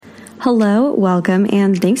Hello, welcome,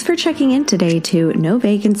 and thanks for checking in today to No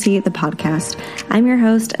Vacancy, the podcast. I'm your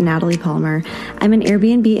host, Natalie Palmer. I'm an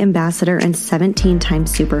Airbnb ambassador and 17-time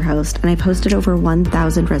superhost, and I've hosted over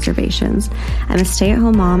 1,000 reservations. I'm a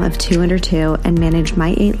stay-at-home mom of 2 under 2 and manage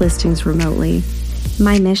my 8 listings remotely.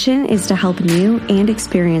 My mission is to help new and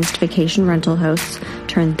experienced vacation rental hosts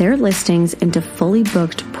turn their listings into fully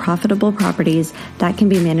booked, profitable properties that can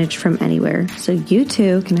be managed from anywhere, so you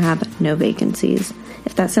too can have no vacancies.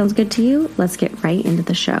 If that sounds good to you, let's get right into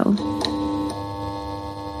the show.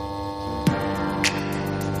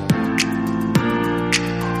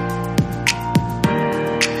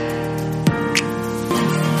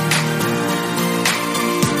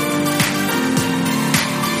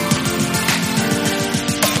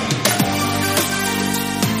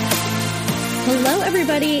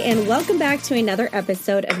 And welcome back to another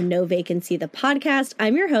episode of No Vacancy, the podcast.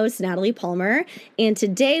 I'm your host, Natalie Palmer, and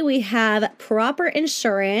today we have Proper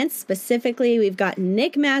Insurance. Specifically, we've got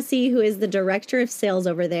Nick Massey, who is the Director of Sales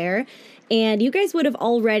over there. And you guys would have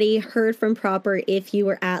already heard from Proper if you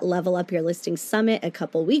were at Level Up Your Listing Summit a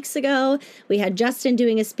couple weeks ago. We had Justin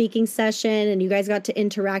doing a speaking session and you guys got to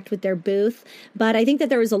interact with their booth. But I think that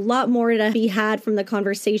there was a lot more to be had from the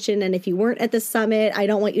conversation. And if you weren't at the summit, I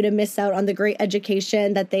don't want you to miss out on the great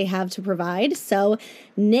education that they have to provide. So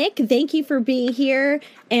Nick, thank you for being here.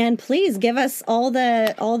 And please give us all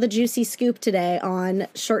the juicy scoop today on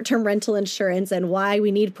short-term rental insurance and why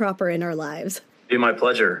we need Proper in our lives. Be my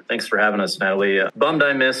pleasure. Thanks for having us, Natalie. Bummed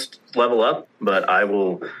I missed Level Up, but I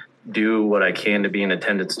will do what I can to be in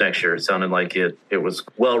attendance next year. It sounded like it was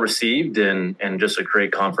well received and just a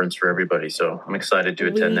great conference for everybody. So I'm excited to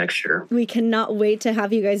attend next year. We cannot wait to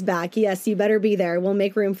have you guys back. Yes, you better be there. We'll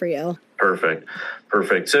make room for you. Perfect.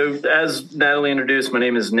 So as Natalie introduced, my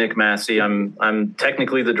name is Nick Massey. I'm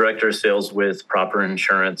technically the Director of Sales with Proper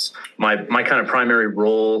Insurance. My kind of primary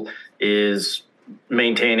role is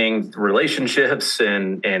maintaining relationships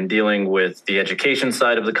and dealing with the education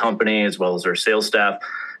side of the company as well as our sales staff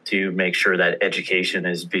to make sure that education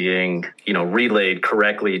is being, relayed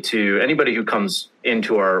correctly to anybody who comes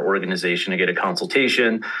into our organization to get a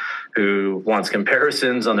consultation, who wants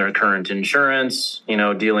comparisons on their current insurance,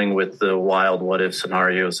 dealing with the wild what if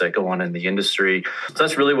scenarios that go on in the industry. So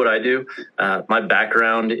that's really what I do. My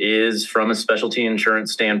background is from a specialty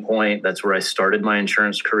insurance standpoint. That's where I started my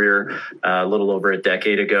insurance career a little over a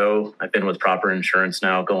decade ago. I've been with Proper Insurance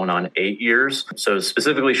now going on 8 years. So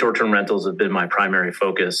specifically short-term rentals have been my primary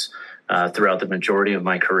focus throughout the majority of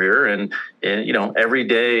my career. And every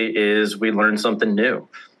day is we learn something new.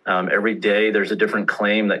 Every day there's a different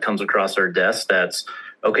claim that comes across our desk that's,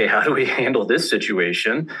 okay, how do we handle this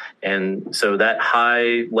situation? And so that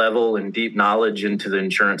high level and deep knowledge into the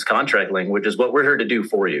insurance contract language is what we're here to do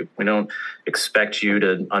for you. We don't expect you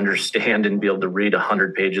to understand and be able to read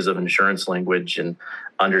 100 pages of insurance language and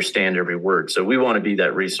understand every word. So we want to be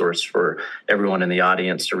that resource for everyone in the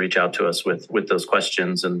audience to reach out to us with those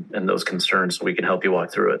questions and those concerns so we can help you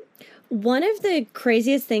walk through it. One of the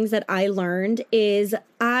craziest things that I learned is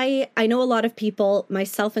I know a lot of people,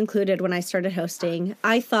 myself included, when I started hosting,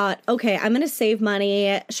 I thought, okay, I'm going to save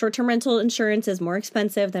money. Short-term rental insurance is more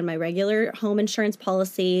expensive than my regular home insurance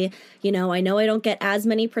policy. I know I don't get as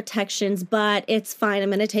many protections, but it's fine. I'm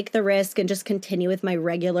going to take the risk and just continue with my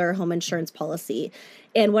regular home insurance policy.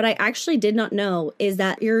 And what I actually did not know is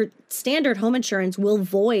that your standard home insurance will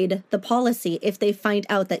void the policy if they find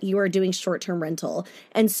out that you are doing short-term rental.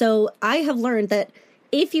 And so I have learned that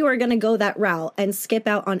if you are going to go that route and skip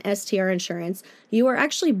out on STR insurance, you are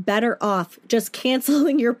actually better off just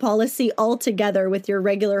canceling your policy altogether with your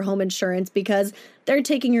regular home insurance because they're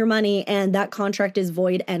taking your money and that contract is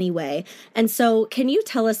void anyway. And so can you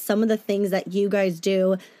tell us some of the things that you guys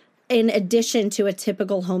do in addition to a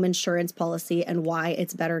typical home insurance policy and why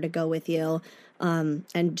it's better to go with you?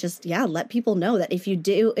 And just, let people know that if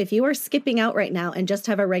you are skipping out right now and just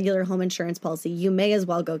have a regular home insurance policy, you may as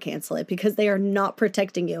well go cancel it because they are not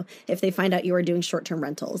protecting you if they find out you are doing short-term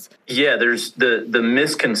rentals. Yeah, there's the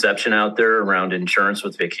misconception out there around insurance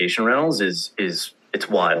with vacation rentals is it's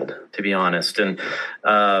wild, to be honest. And,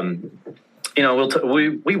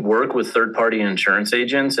 we work with third-party insurance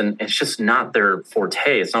agents, and it's just not their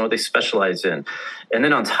forte. It's not what they specialize in. And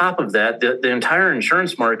then on top of that, the entire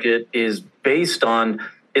insurance market is based on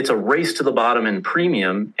it's a race to the bottom in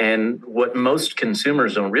premium. And what most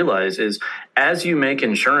consumers don't realize is as you make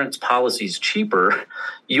insurance policies cheaper,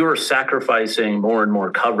 you are sacrificing more and more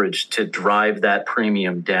coverage to drive that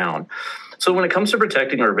premium down. So when it comes to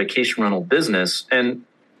protecting our vacation rental business, and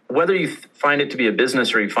whether you find it to be a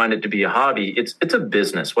business or you find it to be a hobby, it's a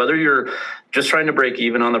business. Whether you're just trying to break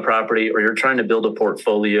even on the property or you're trying to build a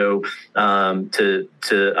portfolio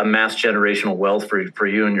to amass generational wealth for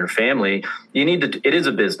you and your family, it is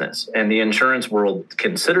a business, and the insurance world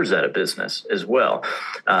considers that a business as well.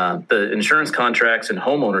 The insurance contracts and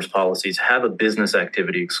homeowners policies have a business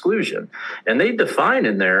activity exclusion, and they define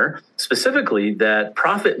in there specifically that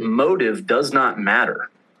profit motive does not matter.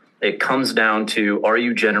 It comes down to, are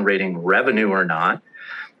you generating revenue or not?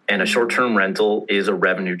 And a short-term rental is a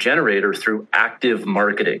revenue generator through active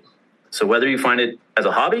marketing. So whether you find it as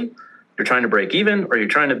a hobby, you're trying to break even, or you're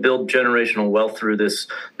trying to build generational wealth through this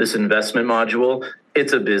investment module,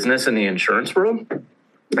 it's a business in the insurance world.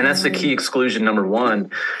 And that's the key exclusion number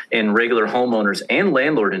one in regular homeowners and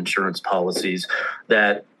landlord insurance policies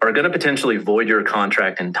that are going to potentially void your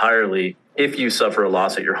contract entirely. If you suffer a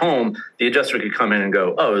loss at your home, the adjuster could come in and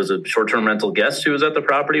go, oh, is a short-term rental guest who was at the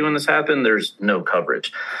property when this happened? There's no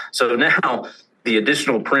coverage. So now the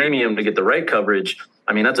additional premium to get the right coverage,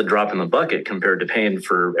 I mean, that's a drop in the bucket compared to paying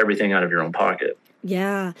for everything out of your own pocket.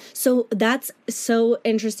 Yeah. So that's so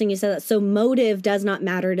interesting you said that. So motive does not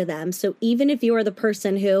matter to them. So even if you are the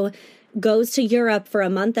person who goes to Europe for a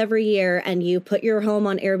month every year and you put your home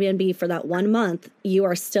on Airbnb for that 1 month, you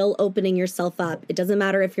are still opening yourself up. It doesn't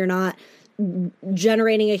matter if you're not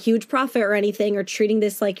generating a huge profit or anything, or treating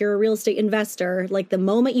this like you're a real estate investor. Like the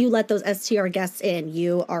moment you let those STR guests in,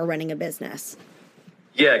 you are running a business.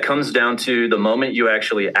 Yeah, it comes down to the moment you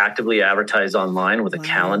actually actively advertise online with a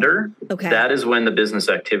calendar. Okay. That is when the business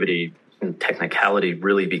activity and technicality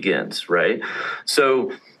really begins, right?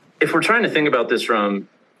 So if we're trying to think about this from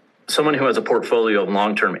someone who has a portfolio of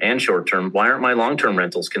long-term and short-term, why aren't my long-term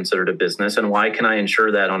rentals considered a business? And why can I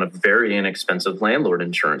insure that on a very inexpensive landlord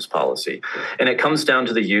insurance policy? And it comes down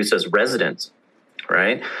to the use as residents.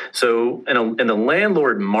 Right. So in the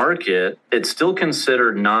landlord market, it's still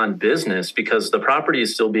considered non-business because the property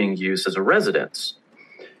is still being used as a residence.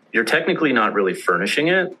 You're technically not really furnishing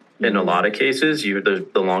it. In a lot of cases, the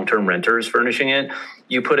long-term renter is furnishing it.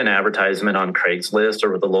 You put an advertisement on Craigslist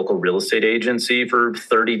or with a local real estate agency for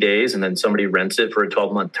 30 days, and then somebody rents it for a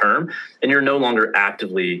 12-month term, and you're no longer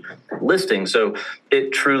actively listing. So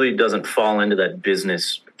it truly doesn't fall into that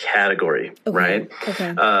business category, right?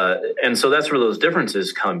 Okay. And so that's where those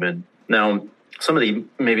differences come in. Now,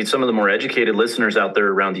 maybe some of the more educated listeners out there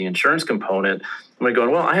around the insurance component might be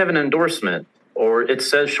going, well, I have an endorsement, or it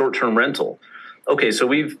says short-term rental. Okay, so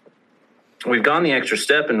we've gone the extra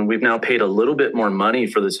step and we've now paid a little bit more money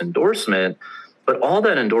for this endorsement, but all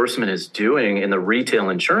that endorsement is doing in the retail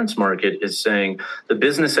insurance market is saying the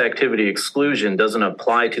business activity exclusion doesn't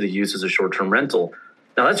apply to the use as a short-term rental.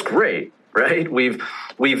 Now that's great, right?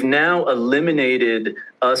 We've now eliminated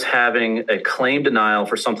us having a claim denial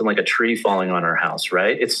for something like a tree falling on our house,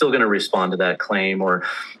 right? It's still going to respond to that claim. Or,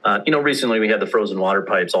 recently we had the frozen water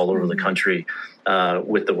pipes all over the country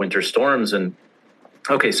with the winter storms. And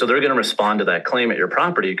okay, so they're going to respond to that claim at your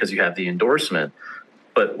property because you have the endorsement.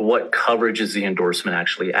 But what coverage is the endorsement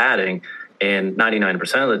actually adding? And 99%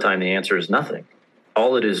 of the time, the answer is nothing.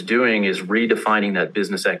 All it is doing is redefining that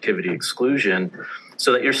business activity exclusion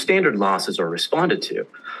so that your standard losses are responded to.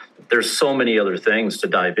 There's so many other things to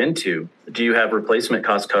dive into. Do you have replacement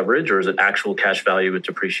cost coverage, or is it actual cash value with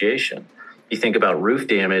depreciation? You think about roof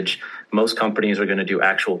damage, most companies are going to do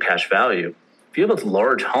actual cash value. If you have a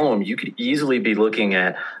large home, you could easily be looking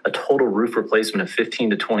at a total roof replacement of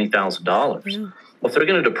 $15,000 to $20,000. Yeah. Well, if they're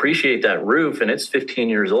going to depreciate that roof and it's 15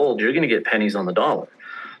 years old, you're going to get pennies on the dollar.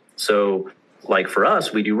 So like for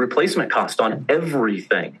us, we do replacement cost on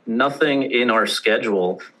everything. Nothing in our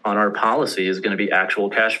schedule on our policy is going to be actual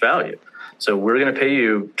cash value. So we're going to pay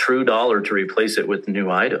you true dollar to replace it with new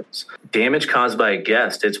items. Damage caused by a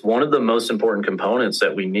guest, it's one of the most important components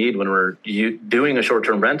that we need when we're doing a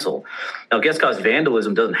short-term rental. Now, guest-caused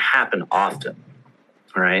vandalism doesn't happen often,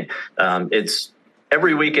 right? It's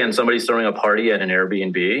every weekend somebody's throwing a party at an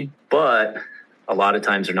Airbnb, but a lot of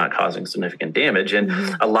times they're not causing significant damage. And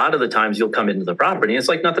a lot of the times you'll come into the property and it's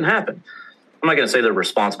like nothing happened. I'm not going to say they're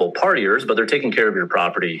responsible partiers, but they're taking care of your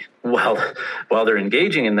property while they're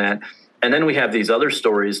engaging in that. And then we have these other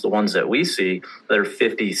stories, the ones that we see that are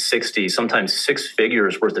 50, 60, sometimes 6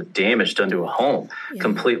 figures worth of damage done to a home,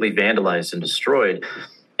 completely vandalized and destroyed.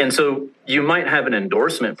 And so you might have an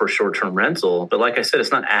endorsement for short-term rental, but like I said,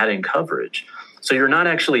 it's not adding coverage. So you're not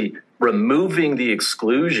actually removing the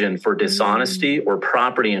exclusion for dishonesty or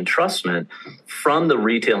property entrustment from the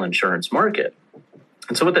retail insurance market.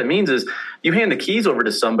 And so what that means is you hand the keys over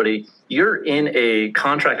to somebody, you're in a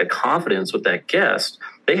contract of confidence with that guest.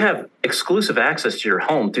 They have exclusive access to your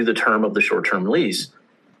home through the term of the short-term lease.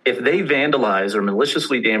 if they vandalize or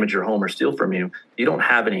maliciously damage your home or steal from you, you don't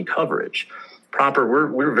have any coverage. Proper,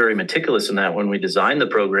 we're very meticulous in that when we designed the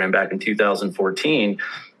program back in 2014,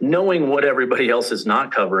 knowing what everybody else is not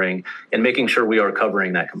covering and making sure we are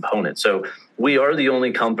covering that component. So we are the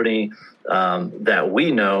only company that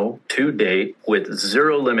we know to date with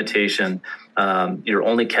zero limitation. You're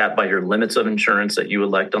only capped by your limits of insurance that you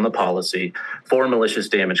elect on the policy for malicious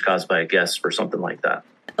damage caused by a guest or something like that.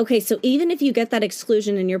 Okay, so even if you get that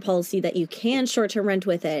exclusion in your policy that you can short-term rent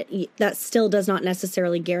with it, that still does not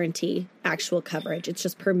necessarily guarantee actual coverage. It's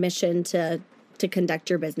just permission to conduct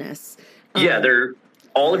your business. Yeah,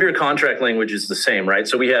 all of your contract language is the same, right?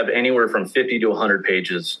 So we have anywhere from 50 to 100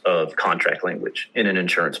 pages of contract language in an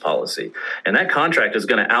insurance policy. And that contract is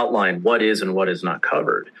going to outline what is and what is not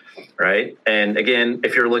covered, right? And again,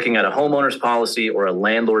 if you're looking at a homeowner's policy or a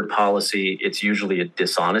landlord policy, it's usually a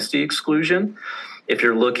dishonesty exclusion. If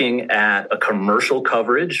you're looking at a commercial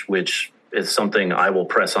coverage, which is something I will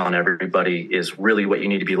press on everybody, is really what you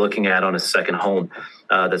need to be looking at on a second home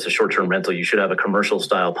that's a short-term rental. You should have a commercial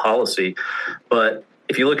style policy. But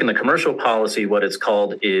if you look in the commercial policy, what it's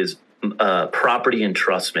called is property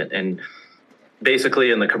entrustment. And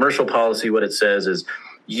basically in the commercial policy, what it says is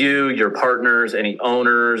you, your partners, any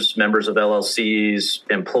owners, members of LLCs,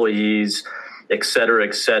 employees, et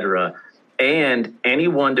cetera, and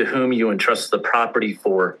anyone to whom you entrust the property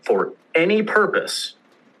for any purpose,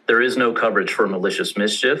 there is no coverage for malicious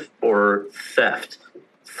mischief or theft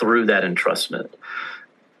through that entrustment.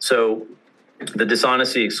 So the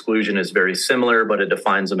dishonesty exclusion is very similar, but it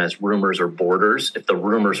defines them as rumors or borders. If the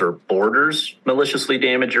rumors or borders maliciously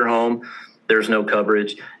damage your home, there's no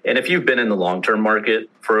coverage. And if you've been in the long-term market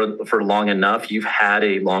for long enough, you've had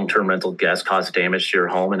a long-term rental guest cause damage to your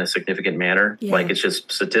home in a significant manner. Yeah. Like it's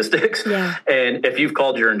just statistics. Yeah. And if you've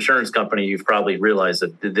called your insurance company, you've probably realized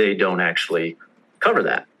that they don't actually cover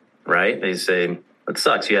that, right? They say, it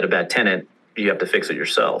sucks. You had a bad tenant. You have to fix it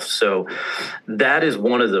yourself. So that is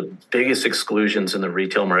one of the biggest exclusions in the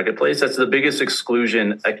retail marketplace. That's the biggest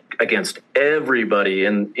exclusion against everybody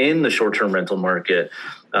in the short-term rental market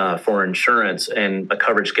for insurance, and a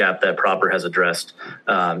coverage gap that Proper has addressed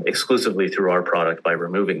exclusively through our product by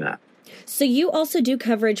removing that. So you also do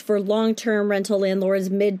coverage for long-term rental landlords,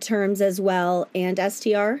 midterms as well, and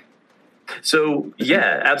STR? So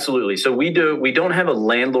yeah, absolutely. So we don't have a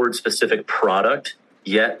landlord-specific product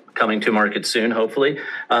yet, coming to market soon, hopefully,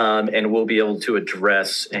 and we'll be able to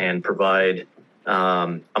address and provide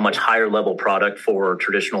a much higher level product for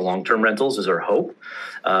traditional long-term rentals is our hope.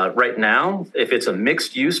 Right now, if it's a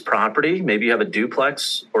mixed use property, maybe you have a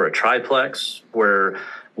duplex or a triplex where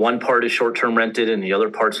one part is short-term rented and the other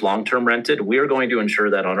part's long-term rented, we are going to insure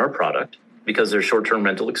that on our product because there's short-term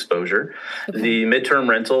rental exposure. Okay. The midterm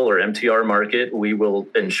rental or MTR market, we will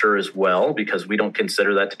insure as well because we don't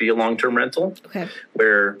consider that to be a long-term rental. Okay.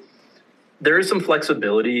 Where there is some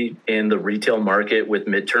flexibility in the retail market with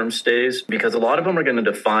midterm stays because a lot of them are going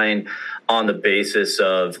to define on the basis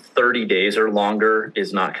of 30 days or longer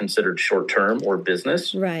is not considered short-term or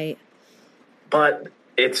business. Right. But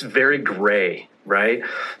it's very gray. Right?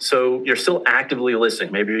 So you're still actively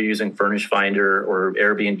listing. Maybe you're using Furnish Finder or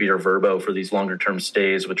Airbnb or Vrbo for these longer term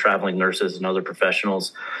stays with traveling nurses and other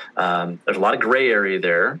professionals. There's a lot of gray area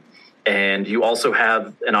there. And you also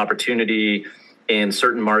have an opportunity in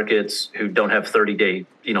certain markets who don't have 30-day,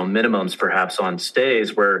 minimums perhaps on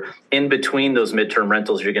stays where in between those midterm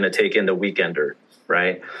rentals, you're going to take in the weekender.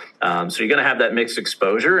 Right. So you're going to have that mixed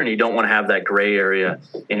exposure and you don't want to have that gray area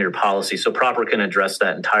in your policy. So Proper can address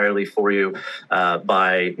that entirely for you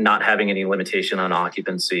by not having any limitation on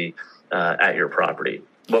occupancy at your property.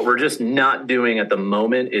 What we're just not doing at the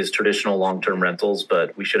moment is traditional long-term rentals,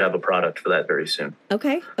 but we should have a product for that very soon.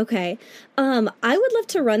 Okay. I would love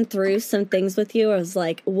to run through some things with you. I was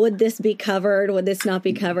like, would this be covered? Would this not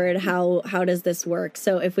be covered? How does this work?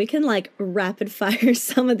 So if we can rapid fire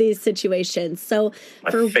some of these situations. So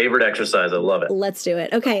my favorite exercise. I love it. Let's do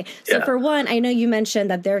it. Okay. So for one, I know you mentioned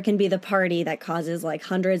that there can be the party that causes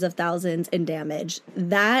hundreds of thousands in damage.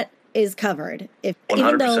 That is covered.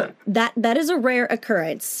 Even though that is a rare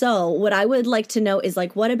occurrence. So what I would like to know is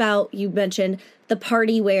what about, you mentioned the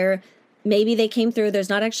party where maybe they came through, there's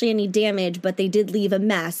not actually any damage, but they did leave a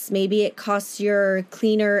mess. Maybe it costs your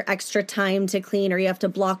cleaner extra time to clean or you have to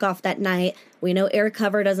block off that night. We know air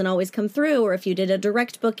cover doesn't always come through, or if you did a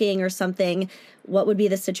direct booking or something, What would be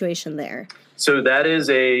the situation there? So that is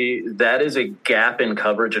a gap in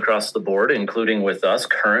coverage across the board, including with us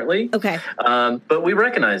currently. Okay. But we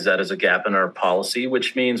recognize that as a gap in our policy,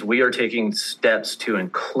 which means we are taking steps to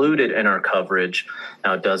include it in our coverage.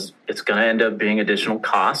 Now, it's going to end up being additional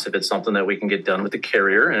costs if it's something that we can get done with the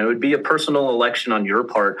carrier, and it would be a personal election on your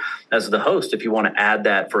part as the host if you want to add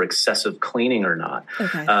that for excessive cleaning or not.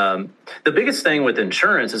 Okay. The biggest thing with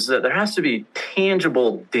insurance is that there has to be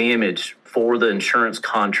tangible damage for the insurance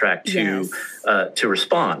contract to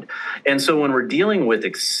respond. And so when we're dealing with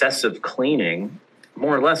excessive cleaning,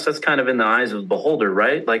 more or less, that's kind of in the eyes of the beholder,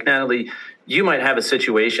 right? Like, Natalie, you might have a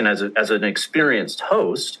situation as an experienced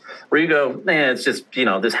host where you go, it's just,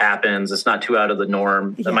 this happens. It's not too out of the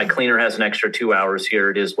norm. Yeah. My cleaner has an extra 2 hours here.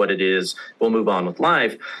 It is what it is. We'll move on with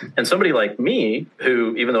life. And somebody like me,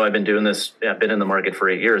 who, even though I've been doing this, I've been in the market for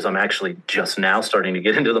 8 years, I'm actually just now starting to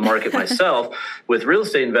get into the market myself with real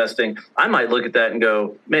estate investing. I might look at that and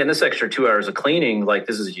go, man, this extra 2 hours of cleaning, like,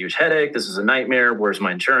 this is a huge headache. This is a nightmare. Where's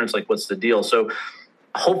my insurance? Like, what's the deal? So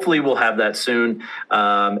hopefully we'll have that soon,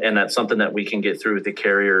 and that's something that we can get through with the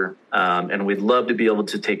carrier. And we'd love to be able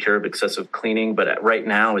to take care of excessive cleaning, but right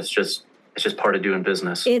now it's just part of doing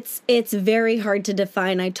business. It's very hard to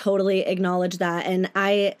define. I totally acknowledge that, and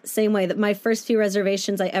same way that my first few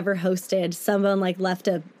reservations I ever hosted, someone left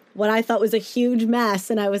what I thought was a huge mess.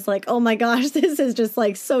 And I was like, oh my gosh, this is just so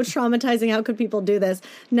traumatizing. How could people do this?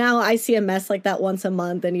 Now I see a mess like that once a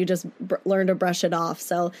month and you just learn to brush it off.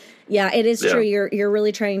 So yeah, it is true. You're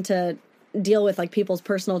really trying to deal with people's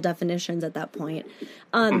personal definitions at that point.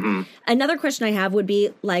 Another question I have would be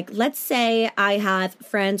let's say I have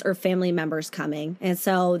friends or family members coming. And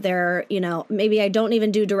so they're, maybe I don't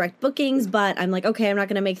even do direct bookings, but I'm like, okay, I'm not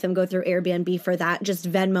going to make them go through Airbnb for that. Just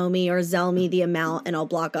Venmo me or Zelle me the amount and I'll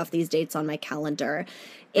block off these dates on my calendar.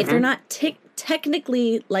 If they're not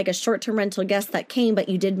technically a short-term rental guest that came, but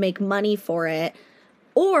you did make money for it,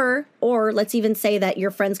 or let's even say that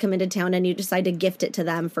your friends come into town and you decide to gift it to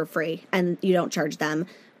them for free and you don't charge them.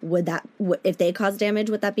 If they cause damage,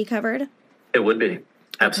 would that be covered? It would be.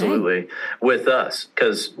 Absolutely. Okay. With us,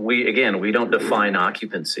 because we don't define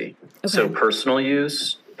occupancy. Okay. So personal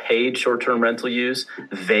use, paid short-term rental use,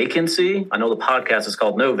 vacancy. I know the podcast is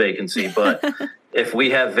called No Vacancy, but if we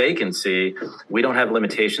have vacancy, we don't have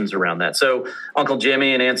limitations around that. So Uncle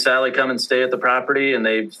Jimmy and Aunt Sally come and stay at the property and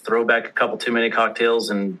they throw back a couple too many cocktails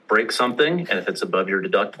and break something. And if it's above your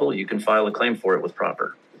deductible, you can file a claim for it with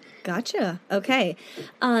Proper. Gotcha. Okay.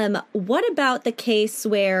 What about the case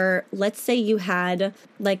where, let's say you had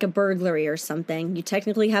a burglary or something? You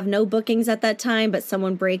technically have no bookings at that time, but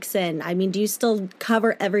someone breaks in. I mean, do you still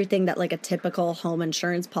cover everything that a typical home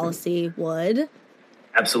insurance policy would?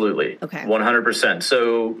 Absolutely. Okay. 100%.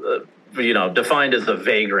 So, defined as a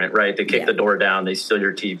vagrant, right? They kick the door down, they steal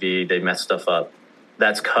your TV, they mess stuff up.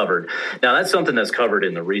 That's covered. Now, that's something that's covered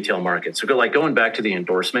in the retail market. So going back to the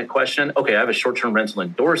endorsement question, okay, I have a short-term rental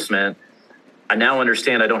endorsement. I now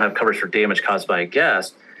understand I don't have coverage for damage caused by a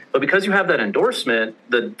guest. But because you have that endorsement,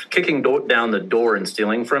 the kicking down the door and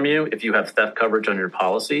stealing from you, if you have theft coverage on your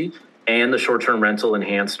policy and the short-term rental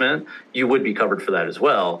enhancement, you would be covered for that as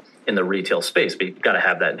well in the retail space, but you've got to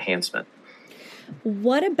have that enhancement.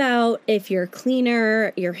 What about if your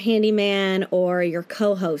cleaner, your handyman, or your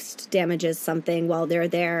co-host damages something while they're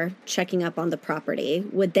there checking up on the property?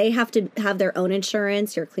 Would they have to have their own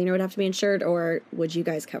insurance? Your cleaner would have to be insured, or would you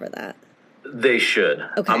guys cover that? They should.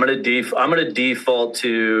 Okay. I'm going to default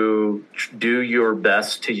to do your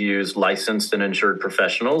best to use licensed and insured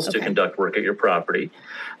professionals to conduct work at your property.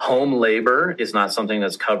 Home labor is not something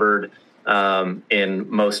that's covered in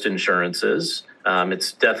most insurances.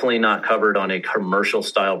 It's definitely not covered on a commercial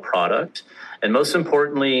style product. And most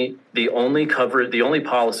importantly, the only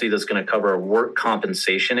policy that's going to cover a work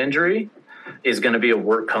compensation injury is going to be a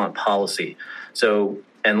work comp policy. So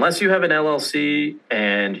unless you have an LLC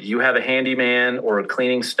and you have a handyman or a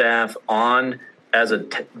cleaning staff on as a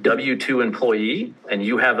W-2 employee and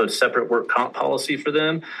you have a separate work comp policy for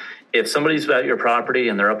them, if somebody's at your property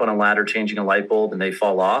and they're up on a ladder changing a light bulb and they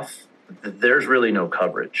fall off, there's really no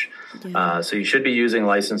coverage. Yeah. So you should be using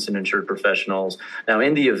licensed and insured professionals. Now,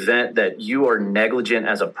 in the event that you are negligent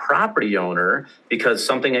as a property owner because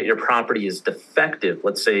something at your property is defective,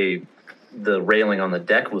 let's say the railing on the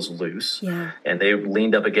deck was loose and they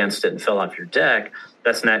leaned up against it and fell off your deck,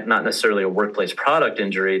 that's not necessarily a workplace product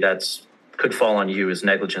injury. That's could fall on you as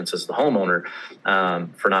negligence as the homeowner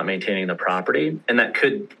for not maintaining the property. And that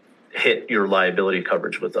could hit your liability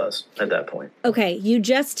coverage with us at that point. Okay, you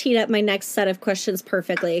just teed up my next set of questions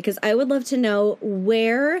perfectly, because I would love to know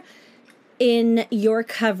where in your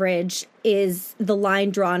coverage is the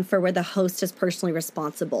line drawn for where the host is personally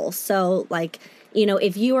responsible? So like, you know,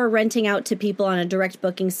 if you are renting out to people on a direct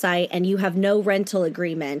booking site and you have no rental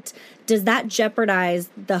agreement, does that jeopardize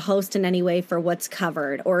the host in any way for what's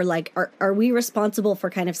covered? Or like, are we responsible for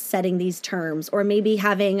kind of setting these terms, or maybe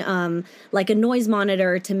having like a noise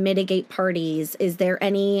monitor to mitigate parties? Is there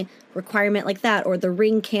any requirement like that, or the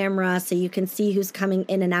Ring camera so you can see who's coming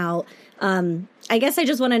in and out? I guess I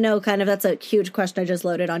just want to know, kind of, that's a huge question I just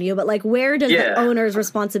loaded on you, but like, where does the owner's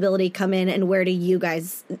responsibility come in, and where do you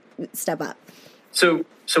guys step up? So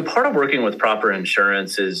part of working with Proper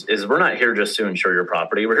Insurance is we're not here just to insure your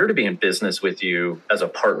property. We're here to be in business with you as a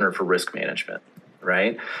partner for risk management,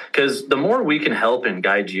 right? Because the more we can help and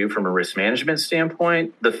guide you from a risk management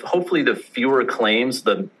standpoint, hopefully the fewer claims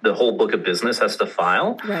the whole book of business has to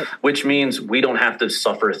file, right, which means we don't have to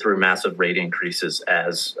suffer through massive rate increases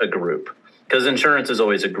as a group. Because insurance is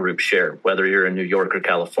always a group share. Whether you're in New York or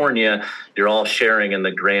California, you're all sharing in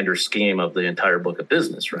the grander scheme of the entire book of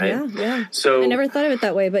business, right? Yeah. So I never thought of it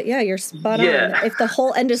that way, but yeah, you're spot on. If the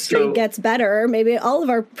whole industry gets better, maybe all of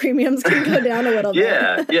our premiums can go down a little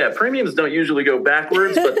bit. Yeah. Premiums don't usually go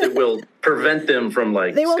backwards, but it will prevent them from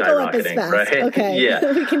like they won't skyrocketing, go up as fast. Right? Okay.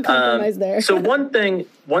 Yeah. We can compromise there. So one thing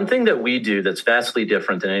that we do that's vastly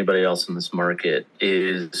different than anybody else in this market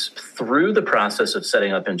is through the process of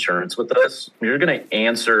setting up insurance with us, you're going to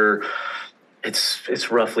answer,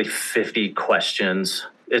 it's roughly 50 questions.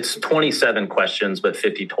 It's 27 questions, but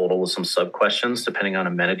 50 total with some sub-questions depending on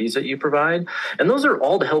amenities that you provide. And those are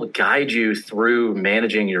all to help guide you through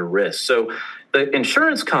managing your risk. So the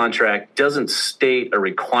insurance contract doesn't state a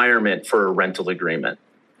requirement for a rental agreement.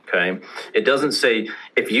 Okay. It doesn't say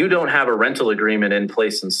if you don't have a rental agreement in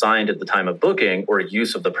place and signed at the time of booking or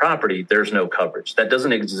use of the property, there's no coverage. That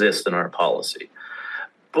doesn't exist in our policy.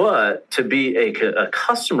 But to be a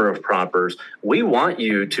customer of Proper's, we want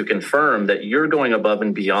you to confirm that you're going above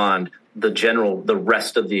and beyond the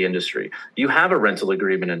rest of the industry. You have a rental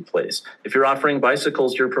agreement in place. If you're offering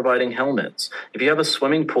bicycles, you're providing helmets. If you have a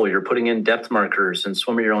swimming pool, you're putting in depth markers and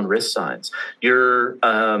swim at your own wrist signs. You're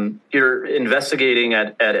investigating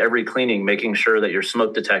at every cleaning, making sure that your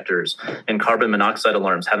smoke detectors and carbon monoxide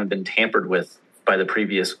alarms haven't been tampered with by the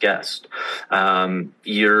previous guest.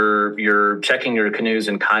 You're checking your canoes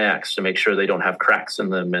and kayaks to make sure they don't have cracks in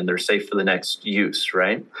them and they're safe for the next use,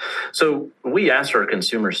 right? So we ask our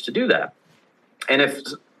consumers to do that. And if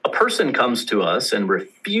a person comes to us and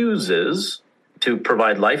refuses to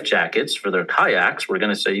provide life jackets for their kayaks, we're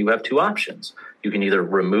going to say you have two options. You can either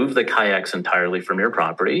remove the kayaks entirely from your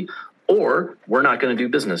property, or we're not going to do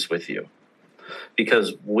business with you,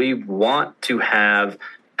 because we want to have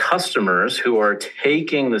customers who are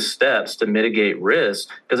taking the steps to mitigate risk,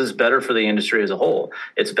 because it's better for the industry as a whole.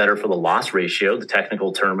 It's better for the loss ratio, the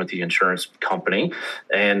technical term with the insurance company,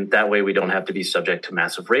 and that way we don't have to be subject to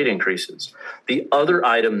massive rate increases. The other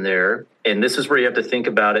item there, and this is where you have to think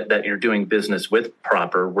about it, that you're doing business with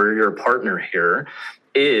Proper, we're your partner here,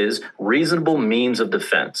 is reasonable means of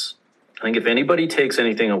defense. I think if anybody takes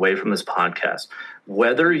anything away from this podcast,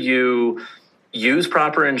 whether you use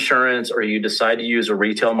Proper Insurance or you decide to use a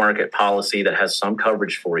retail market policy that has some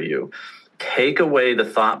coverage for you, take away the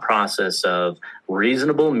thought process of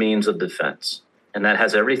reasonable means of defense. And that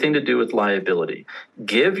has everything to do with liability.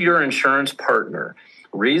 Give your insurance partner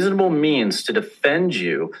reasonable means to defend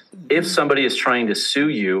you if somebody is trying to sue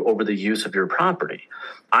you over the use of your property.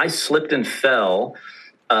 I slipped and fell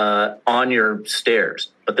on your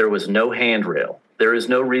stairs, but there was no handrail. There is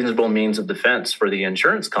no reasonable means of defense for the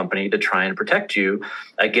insurance company to try and protect you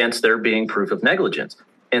against there being proof of negligence.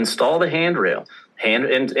 Install the handrail.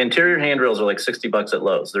 Interior handrails are like $60 at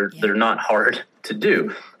Lowe's. They're not hard to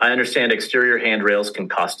do. I understand exterior handrails can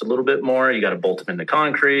cost a little bit more. You got to bolt them into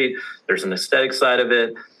concrete. There's an aesthetic side of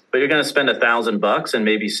it, but you're going to spend $1,000 and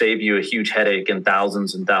maybe save you a huge headache and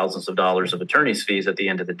thousands of dollars of attorney's fees at the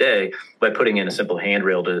end of the day by putting in a simple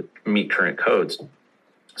handrail to meet current codes.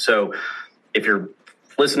 So if you're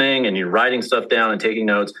listening and you're writing stuff down and taking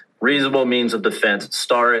notes, reasonable means of defense,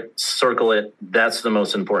 star it, circle it. That's the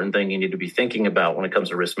most important thing you need to be thinking about when it comes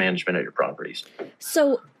to risk management at your properties.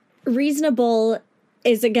 So reasonable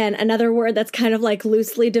is, again, another word that's kind of like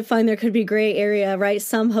loosely defined. There could be gray area, right?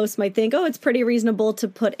 Some hosts might think, oh, it's pretty reasonable to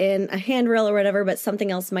put in a handrail or whatever, but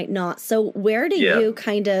something else might not. So where do you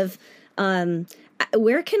kind of,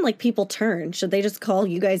 where can like people turn? Should they just call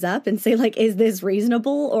you guys up and say like, is this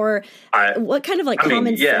reasonable? Or what kind of like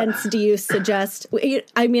common sense do you suggest?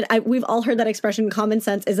 I mean, we've all heard that expression, common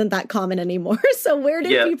sense isn't that common anymore. So where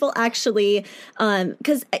do people actually,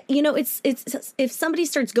 cause you know, it's if somebody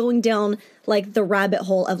starts going down like the rabbit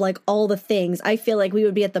hole of like all the things, I feel like we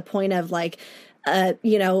would be at the point of like,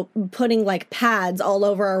 putting like pads all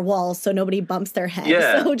over our walls so nobody bumps their head.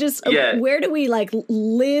 Yeah. So just where do we like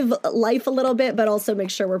live life a little bit, but also make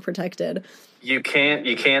sure we're protected? You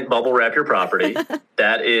can't bubble wrap your property.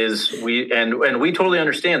 That is, we totally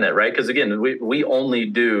understand that, right? Because again, we only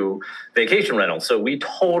do vacation rentals. So we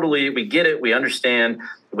get it. We understand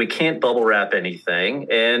we can't bubble wrap anything,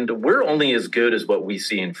 and we're only as good as what we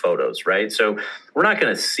see in photos, right? So we're not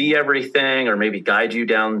going to see everything or maybe guide you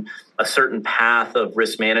down a certain path of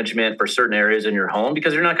risk management for certain areas in your home,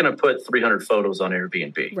 because you're not going to put 300 photos on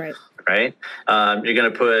Airbnb, right? You're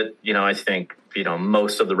going to put, I think,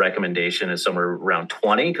 most of the recommendation is somewhere around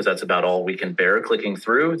 20, because that's about all we can bear clicking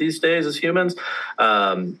through these days as humans.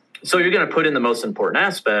 So you're going to put in the most important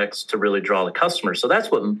aspects to really draw the customer. So that's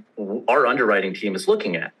what our underwriting team is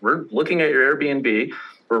looking at. We're looking at your Airbnb,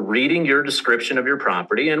 we're reading your description of your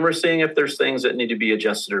property, and we're seeing if there's things that need to be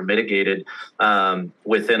adjusted or mitigated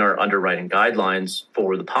within our underwriting guidelines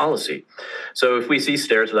for the policy. So if we see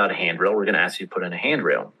stairs without a handrail, we're going to ask you to put in a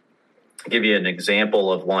handrail. I'll give you an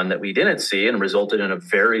example of one that we didn't see and resulted in a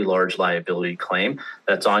very large liability claim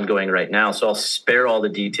that's ongoing right now. So I'll spare all the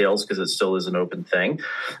details because it still is an open thing.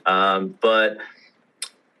 But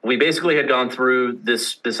we basically had gone through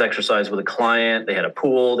this exercise with a client. They had a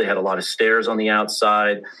pool. They had a lot of stairs on the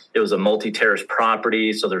outside. It was a multi-terrace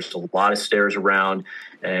property, so there's a lot of stairs around.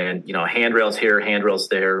 And, handrails here, handrails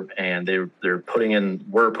there, and we're putting in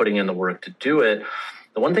the work to do it.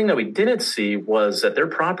 The one thing that we didn't see was that their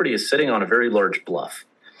property is sitting on a very large bluff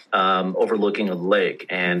overlooking a lake.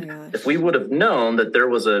 And if we would have known that there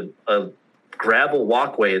was a gravel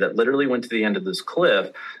walkway that literally went to the end of this cliff,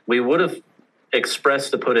 we would have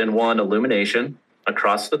expressed to put in one illumination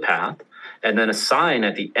across the path and then a sign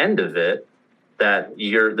at the end of it that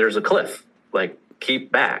there's a cliff, like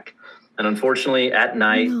keep back. And unfortunately, at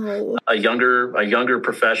night, a younger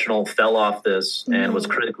professional fell off this and was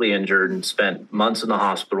critically injured and spent months in the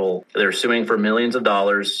hospital. They're suing for millions of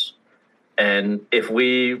dollars. And if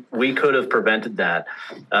we could have prevented that,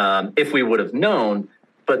 if we would have known.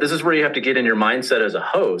 But this is where you have to get in your mindset as a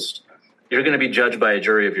host. You're going to be judged by a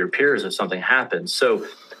jury of your peers if something happens. So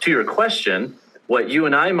to your question, what you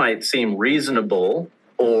and I might seem reasonable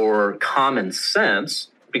or common sense,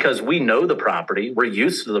 because we know the property, we're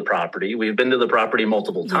used to the property, we've been to the property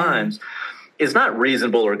multiple times, is not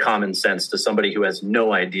reasonable or common sense to somebody who has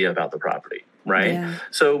no idea about the property, right? Yeah.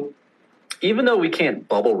 So even though we can't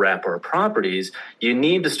bubble wrap our properties, you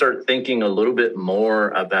need to start thinking a little bit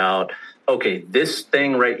more about, okay, this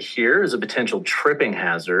thing right here is a potential tripping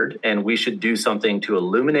hazard, and we should do something to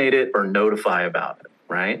illuminate it or notify about it,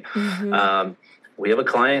 right? Mm-hmm. We have a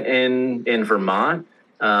client in Vermont.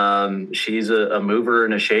 She's a mover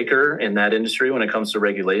and a shaker in that industry when it comes to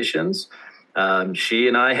regulations. She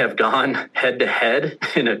and I have gone head to head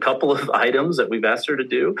in a couple of items that we've asked her to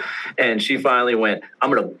do. And she finally went,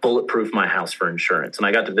 I'm going to bulletproof my house for insurance. And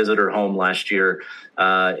I got to visit her home last year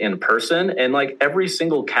in person. And like every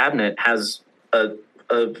single cabinet has a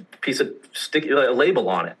piece of a label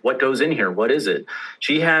on it. What goes in here? What is it?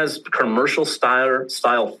 She has commercial style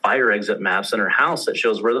fire exit maps in her house that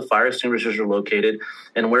shows where the fire extinguishers are located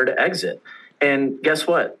and where to exit. And guess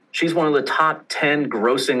what? She's one of the top 10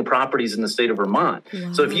 grossing properties in the state of Vermont.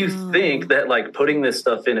 Wow. So if you think that like putting this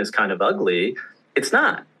stuff in is kind of ugly, it's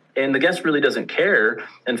not. And the guest really doesn't care.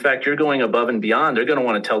 In fact, you're going above and beyond. They're going to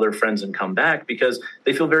want to tell their friends and come back because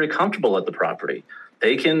they feel very comfortable at the property.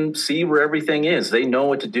 They can see where everything is. They know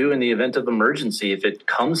what to do in the event of emergency if it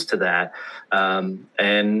comes to that. And,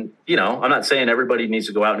 I'm not saying everybody needs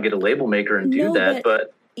to go out and get a label maker and do that,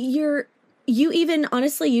 but you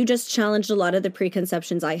just challenged a lot of the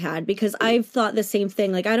preconceptions I had, because I've thought the same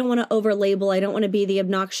thing. Like, I don't want to over label. I don't want to be the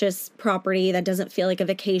obnoxious property that doesn't feel like a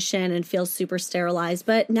vacation and feels super sterilized.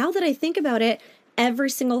 But now that I think about it, every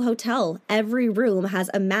single hotel, every room has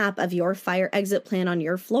a map of your fire exit plan on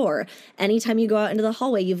your floor. Anytime you go out into the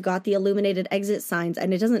hallway, you've got the illuminated exit signs,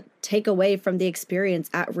 and it doesn't take away from the experience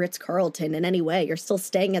at Ritz-Carlton in any way. You're still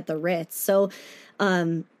staying at the Ritz. So,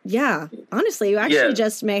 honestly, you actually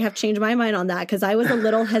just may have changed my mind on that, because I was a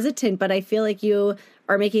little hesitant, but I feel like you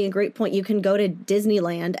are making a great point. You can go to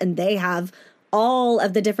Disneyland and they have all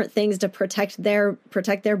of the different things to protect their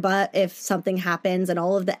butt if something happens, and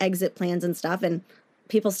all of the exit plans and stuff, and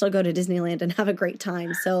people still go to Disneyland and have a great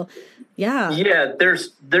time. So,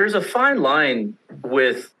 there's a fine line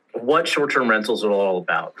with what short-term rentals are all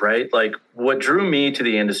about, right? Like, what drew me to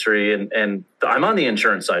the industry, and I'm on the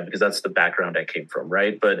insurance side because that's the background I came from,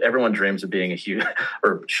 right? But everyone dreams of being a huge,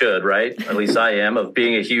 or should, right? At least I am, of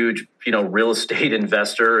being a huge, real estate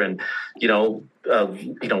investor and,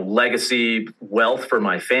 legacy wealth for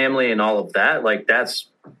my family and all of that. Like, that's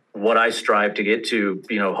what I strive to get to,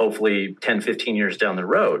 hopefully 10, 15 years down the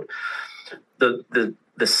road.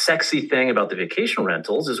 The sexy thing about the vacation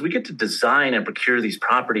rentals is we get to design and procure these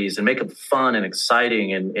properties and make them fun and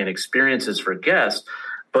exciting and experiences for guests,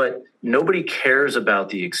 but nobody cares about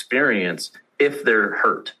the experience if they're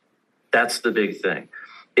hurt. That's the big thing.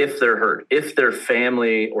 If they're hurt, if their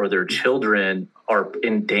family or their children are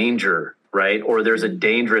in danger, right? Or there's a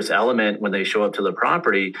dangerous element when they show up to the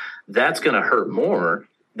property, that's going to hurt more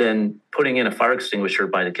than putting in a fire extinguisher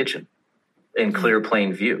by the kitchen in clear,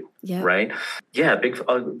 plain view, right? Yeah,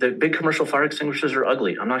 the big commercial fire extinguishers are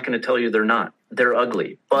ugly. I'm not going to tell you they're not. They're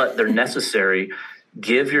ugly, but they're necessary.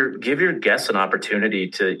 Give your guests an opportunity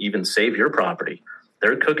to even save your property.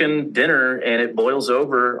 They're cooking dinner and it boils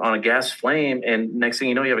over on a gas flame, and next thing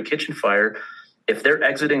you know, you have a kitchen fire. If they're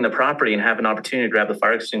exiting the property and have an opportunity to grab the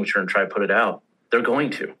fire extinguisher and try to put it out, they're going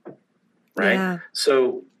to, right? Yeah.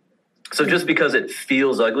 So just because it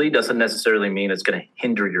feels ugly doesn't necessarily mean it's going to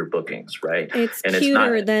hinder your bookings, right? It's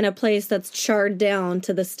cuter than a place that's charred down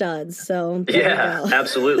to the studs. So yeah,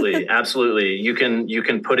 absolutely, absolutely. You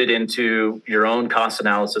can put it into your own cost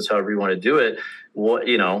analysis, however you want to do it.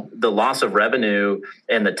 The loss of revenue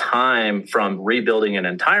and the time from rebuilding an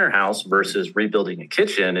entire house versus rebuilding a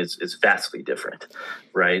kitchen is vastly different,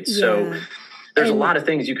 right? Yeah. So there's a lot of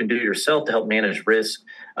things you can do yourself to help manage risk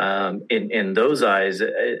in those eyes.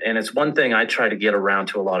 And it's one thing I try to get around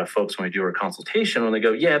to a lot of folks when we do our consultation, when they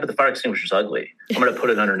go, yeah, but the fire extinguisher's ugly. I'm going to put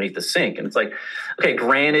it underneath the sink. And it's like, okay,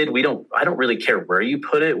 granted, I don't really care where you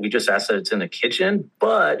put it. We just ask that it's in the kitchen,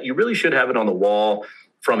 but you really should have it on the wall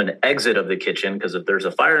from an exit of the kitchen, because if there's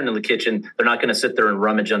a fire in the kitchen, they're not going to sit there and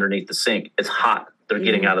rummage underneath the sink. It's hot. They're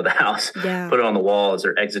getting out of the house. Yeah. Put it on the wall as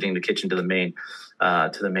they're exiting the kitchen to the main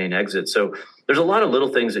exit. So there's a lot of little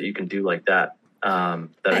things that you can do like that are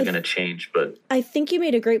going to change. But I think you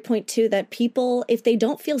made a great point too, that people, if they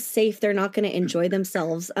don't feel safe, they're not going to enjoy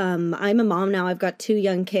themselves. I'm a mom now. I've got 2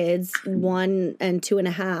 young kids, 1 and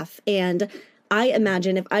 2.5. And I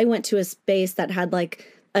imagine if I went to a space that had like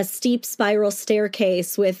a steep spiral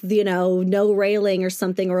staircase with, no railing or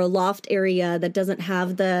something, or a loft area that doesn't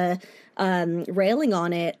have the railing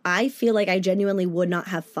on it, I feel like I genuinely would not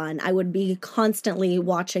have fun. I would be constantly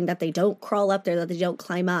watching that they don't crawl up there, that they don't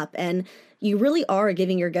climb up. And you really are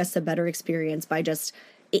giving your guests a better experience by just,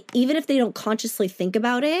 even if they don't consciously think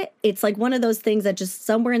about it, it's like one of those things that just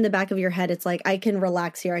somewhere in the back of your head, it's like, I can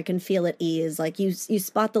relax here. I can feel at ease. Like you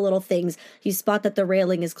spot the little things, you spot that the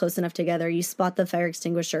railing is close enough together, you spot the fire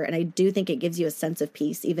extinguisher. And I do think it gives you a sense of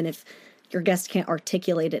peace, even if your guest can't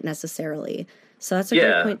articulate it necessarily. So that's a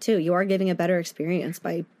great point too. You are giving a better experience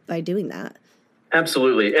by doing that.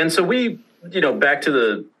 Absolutely. And so we, back to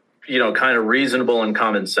the, kind of reasonable and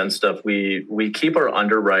common sense stuff, we keep our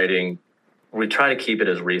underwriting, we try to keep it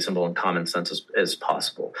as reasonable and common sense as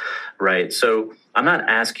possible, right? So I'm not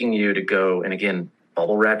asking you to go and, again,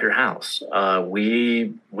 bubble wrap your house.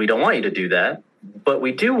 We don't want you to do that, but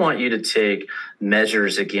we do want you to take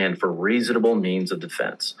measures, again, for reasonable means of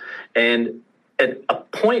defense. And a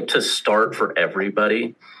point to start for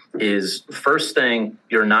everybody is, first thing,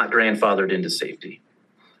 you're not grandfathered into safety.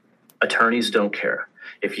 Attorneys don't care.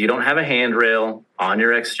 If you don't have a handrail on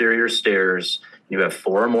your exterior stairs, you have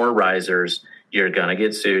 4 or more risers, you're going to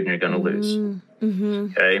get sued and you're going to lose.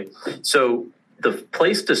 Mm-hmm. Okay. So the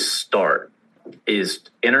place to start is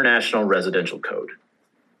International Residential Code.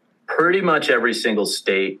 Pretty much every single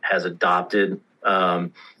state has adopted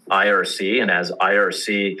IRC, and as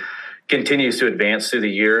IRC continues to advance through the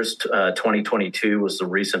years, 2022 was the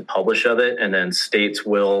recent publish of it, and then states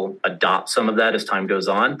will adopt some of that as time goes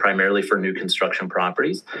on, primarily for new construction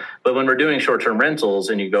properties. But when we're doing short-term rentals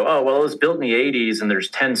and you go, oh, well, it was built in the 80s and there's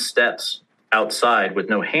 10 steps outside with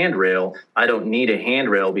no handrail, I don't need a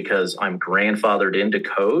handrail because I'm grandfathered into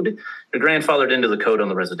code. You're grandfathered into the code on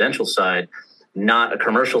the residential side, not a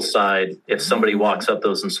commercial side. If somebody walks up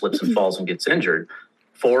those and slips and falls and gets injured,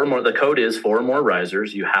 4 or more, the code is 4 or more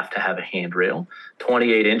risers, you have to have a handrail,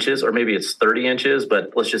 28 inches, or maybe it's 30 inches,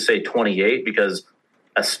 but let's just say 28 because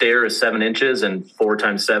a stair is 7 inches and 4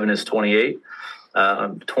 times 7 is 28.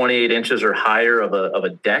 28 inches or higher of a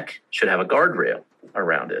deck should have a guardrail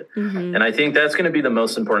around it. Mm-hmm. And I think that's going to be the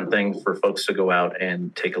most important thing for folks to go out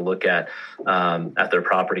and take a look at their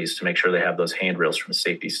properties to make sure they have those handrails from a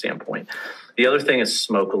safety standpoint. The other thing is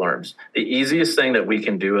smoke alarms. The easiest thing that we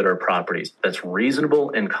can do at our properties that's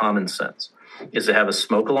reasonable and common sense is to have a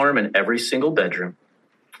smoke alarm in every single bedroom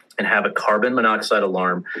and have a carbon monoxide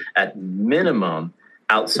alarm at minimum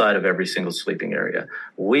outside of every single sleeping area.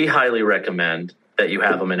 We highly recommend that you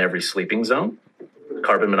have them in every sleeping zone.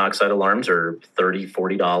 carbon monoxide alarms are $30,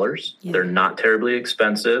 $40. Yeah. They're not terribly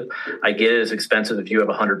expensive. I get it, it's expensive if you have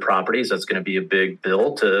 100 properties. That's going to be a big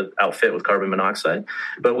bill to outfit with carbon monoxide.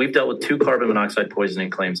 But we've dealt with 2 carbon monoxide poisoning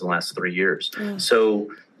claims in the last 3 years. Yeah.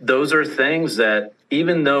 So those are things that,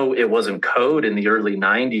 even though it wasn't code in the early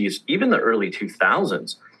 90s, even the early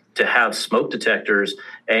 2000s, to have smoke detectors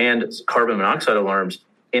and carbon monoxide alarms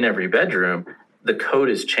in every bedroom, the code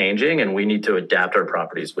is changing and we need to adapt our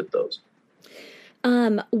properties with those.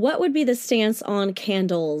 What would be the stance on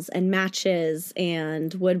candles and matches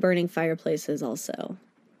and wood-burning fireplaces also?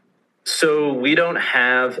 So we don't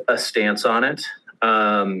have a stance on it.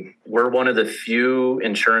 We're one of the few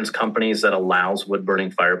insurance companies that allows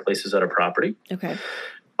wood-burning fireplaces at a property. Okay.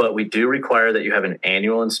 But we do require that you have an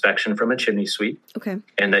annual inspection from a chimney sweep. Okay.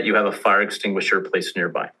 And that you have a fire extinguisher placed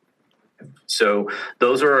nearby. So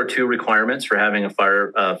those are our 2 requirements for having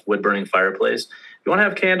a wood-burning fireplace. If you want to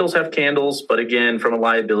have candles. But again, from a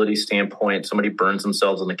liability standpoint, somebody burns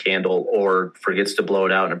themselves on the candle or forgets to blow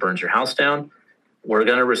it out and it burns your house down, we're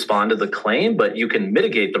going to respond to the claim, but you can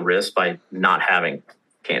mitigate the risk by not having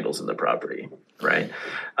candles in the property, right?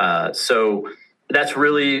 So that's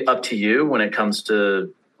really up to you when it comes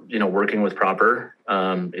to, working with proper,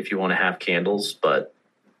 if you want to have candles, but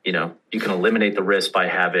you can eliminate the risk by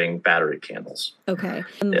having battery candles. Okay.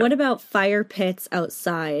 What about fire pits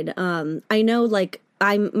outside? I know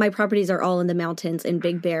my properties are all in the mountains in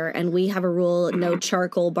Big Bear, and we have a rule, no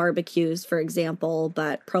charcoal barbecues, for example,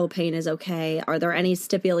 but propane is okay. Are there any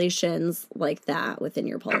stipulations like that within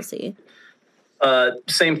your policy?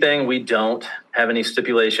 Same thing. We don't have any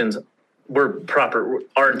stipulations. We're proper.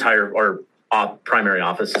 Our primary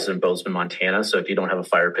office is in Bozeman, Montana. So if you don't have a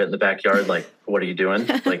fire pit in the backyard, what are you doing?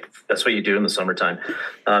 That's what you do in the summertime.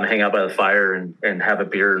 Hang out by the fire and have a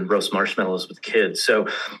beer and roast marshmallows with kids. So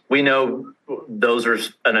we know those are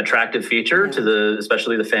an attractive feature to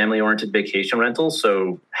especially the family-oriented vacation rentals.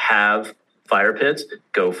 So have fire pits,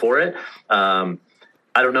 go for it.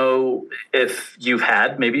 I don't know if you've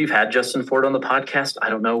had Justin Ford on the podcast. I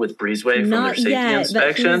don't know, with Breezeway from their safety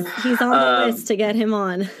inspection. He's on the list to get him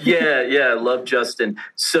on. Yeah. Love Justin.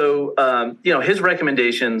 So, his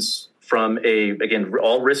recommendations from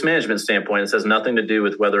all risk management standpoint, this has nothing to do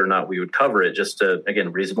with whether or not we would cover it, just to,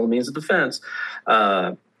 reasonable means of defense.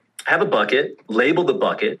 Have a bucket, label the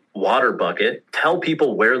bucket, water bucket, tell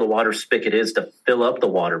people where the water spigot is to fill up the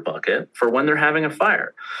water bucket for when they're having a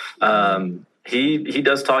fire. He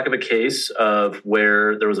does talk of a case of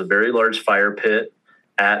where there was a very large fire pit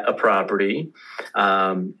at a property.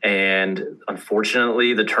 And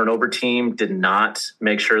unfortunately, the turnover team did not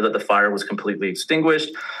make sure that the fire was completely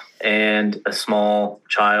extinguished. And a small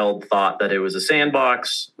child thought that it was a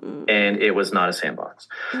sandbox, and it was not a sandbox.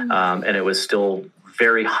 And it was still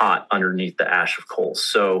very hot underneath the ash of coals.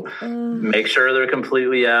 So make sure they're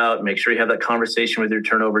completely out. Make sure you have that conversation with your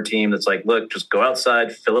turnover team that's like, look, just go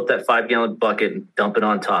outside, fill up that 5-gallon bucket and dump it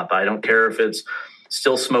on top. I don't care if it's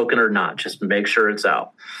still smoking or not. Just make sure it's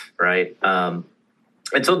out, right? And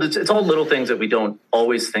so it's all little things that we don't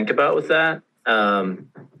always think about with that,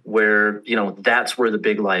 where, that's where the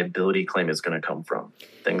big liability claim is going to come from,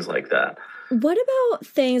 things like that. What about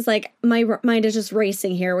things like, my mind is just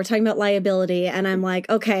racing here. We're talking about liability, and I'm like,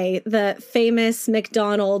 okay, the famous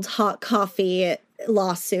McDonald's hot coffee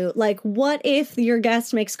lawsuit. What if your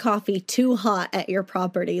guest makes coffee too hot at your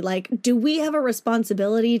property? Do we have a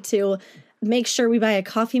responsibility to make sure we buy a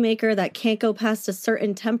coffee maker that can't go past a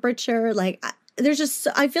certain temperature? There's just,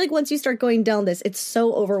 I feel like once you start going down this, it's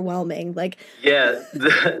so overwhelming.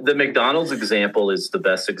 The McDonald's example is the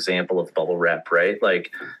best example of bubble wrap, right?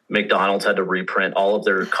 McDonald's had to reprint all of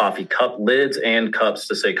their coffee cup lids and cups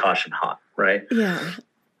to say caution hot, right? Yeah.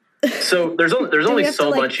 So there's only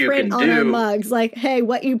so much you can do. Our mugs, hey,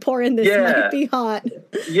 what you pour in this might be hot.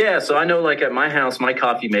 Yeah. So I know, at my house, my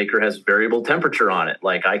coffee maker has variable temperature on it.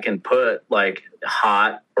 I can put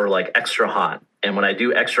hot or extra hot. And when I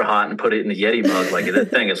do extra hot and put it in the Yeti mug, that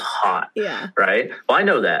thing is hot. Yeah. Right. Well, I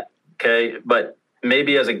know that. Okay. But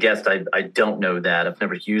maybe as a guest, I don't know that. I've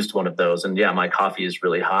never used one of those. And my coffee is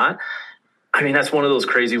really hot. That's one of those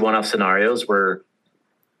crazy one-off scenarios where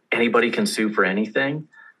anybody can sue for anything.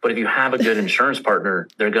 But if you have a good insurance partner,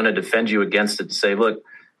 they're going to defend you against it and say, look,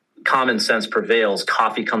 common sense prevails.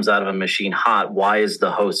 Coffee comes out of a machine hot. Why is the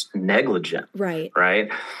host negligent? Right. Right.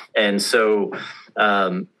 And so,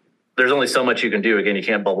 there's only so much you can do. Again, you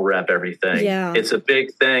can't bubble wrap everything. Yeah. It's a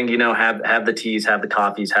big thing, have the teas, have the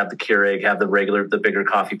coffees, have the Keurig, have the bigger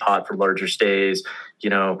coffee pot for larger stays,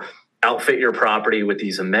 outfit your property with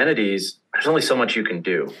these amenities, there's only so much you can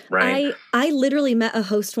do, right? I literally met a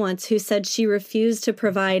host once who said she refused to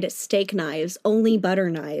provide steak knives, only butter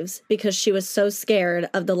knives, because she was so scared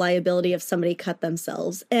of the liability if somebody cut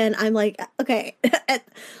themselves. And I'm like, okay,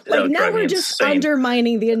 now we're just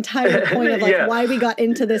undermining the entire point of why we got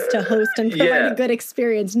into this to host and provide a good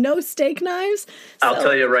experience. No steak knives. I'll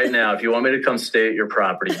tell you right now, if you want me to come stay at your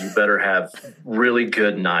property, you better have really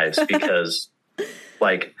good knives because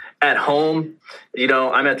at home,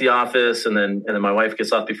 I'm at the office and then my wife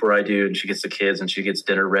gets off before I do and she gets the kids and she gets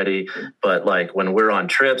dinner ready. But when we're on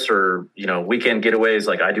trips or, weekend getaways,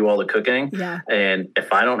 I do all the cooking. Yeah. And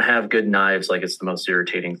if I don't have good knives, it's the most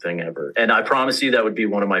irritating thing ever. And I promise you that would be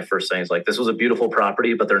one of my first things. This was a beautiful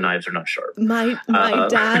property, but their knives are not sharp. My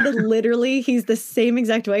dad literally, he's the same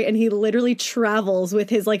exact way. And he literally travels with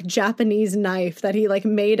his Japanese knife that he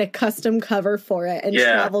made a custom cover for it and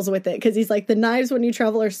travels with it. Cause he's the knives when you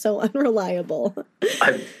travel are so unreliable.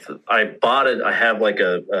 I bought it. I have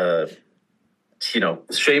a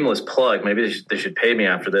shameless plug. Maybe they should pay me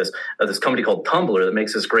after this. This company called Tumbler that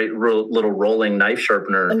makes this great little rolling knife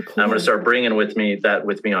sharpener. Oh, cool. I'm going to start bringing with me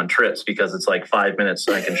on trips because it's 5 minutes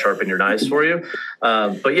and I can sharpen your knives for you.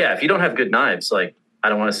 But yeah, if you don't have good knives, I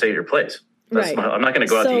don't want to stay at your place. Right. I'm not going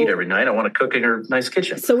to go out to eat every night. I want to cook in your nice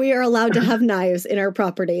kitchen. So we are allowed to have knives in our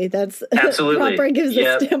property. That's absolutely proper gives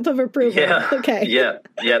the stamp of approval. Yeah. Okay. Yeah.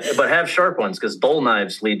 But have sharp ones because dull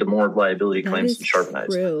knives lead to more liability claims than sharp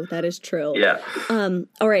knives. That is true. Yeah.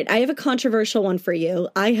 All right. I have a controversial one for you.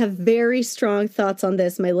 I have very strong thoughts on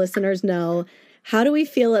this. My listeners know. How do we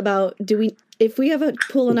feel about if we have a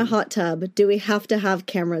pool and a hot tub, do we have to have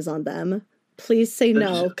cameras on them? Please say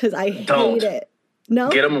no because I hate it. No,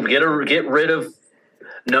 get rid of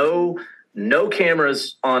no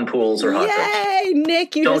cameras on pools or hot tubs. Yay,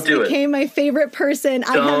 Nick, you just became my favorite person.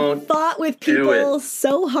 I have fought with people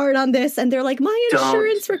so hard on this, and they're like, my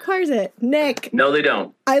insurance requires it. Nick. No, they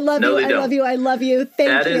don't. I love you. I love you. I love you.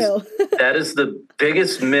 Thank you. That is the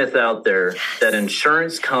biggest myth out there, that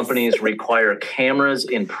insurance companies require cameras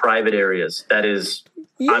in private areas. That is...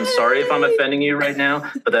 Yay. I'm sorry if I'm offending you right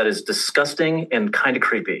now, but that is disgusting and kind of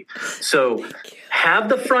creepy. So have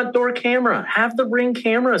the front door camera, have the Ring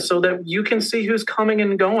camera so that you can see who's coming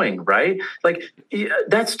and going, right?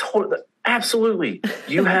 That's totally, absolutely.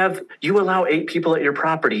 You allow 8 people at your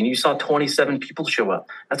property and you saw 27 people show up.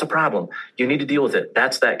 That's a problem. You need to deal with it.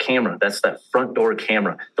 That's that camera. That's that front door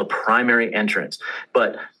camera, the primary entrance.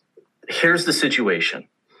 But here's the situation.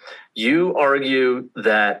 You argue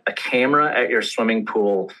that a camera at your swimming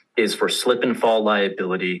pool is for slip and fall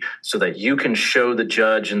liability so that you can show the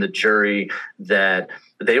judge and the jury that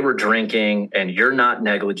they were drinking and you're not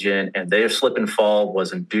negligent and their slip and fall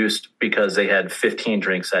was induced because they had 15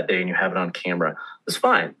 drinks that day and you have it on camera. That's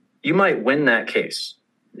fine. You might win that case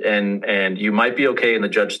and you might be okay and the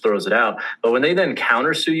judge throws it out. But when they then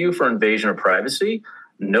countersue you for invasion of privacy,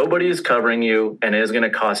 nobody is covering you and it is going to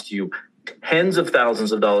cost you tens of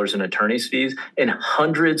thousands of dollars in attorney's fees and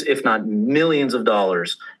hundreds, if not millions of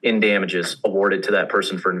dollars in damages awarded to that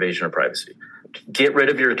person for invasion of privacy. Get rid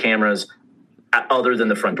of your cameras other than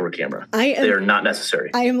the front door camera. They're not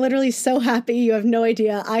necessary. I am literally so happy. You have no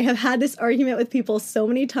idea. I have had this argument with people so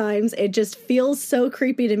many times. It just feels so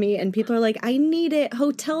creepy to me. And people are like, I need it.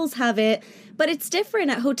 Hotels have it. But it's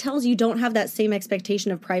different. At hotels, you don't have that same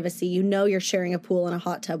expectation of privacy. You're sharing a pool and a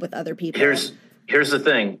hot tub with other people. Here's the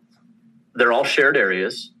thing. They're all shared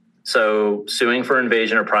areas. So suing for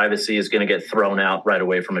invasion of privacy is going to get thrown out right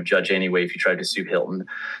away from a judge anyway if you try to sue Hilton.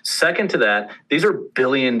 Second to that, these are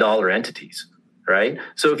billion-dollar entities, right?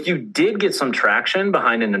 So if you did get some traction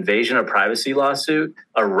behind an invasion of privacy lawsuit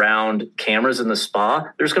around cameras in the spa,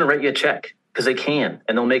 they're just going to write you a check because they can,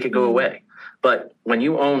 and they'll make it go away. But when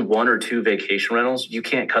you own 1 or 2 vacation rentals, you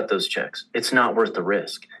can't cut those checks. It's not worth the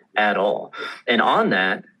risk at all. And on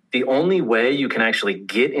that, the only way you can actually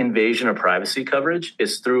get invasion of privacy coverage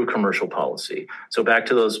is through a commercial policy. So back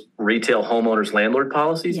to those retail homeowners landlord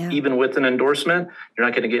policies, even with an endorsement, you're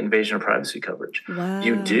not going to get invasion of privacy coverage. Wow.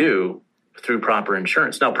 You do through proper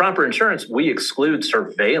insurance. Now, proper insurance, we exclude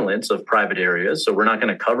surveillance of private areas. So we're not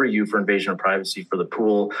going to cover you for invasion of privacy for the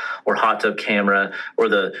pool or hot tub camera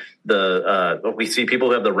or we see people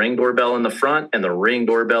who have the Ring doorbell in the front and the Ring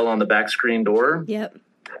doorbell on the back screen door. Yep.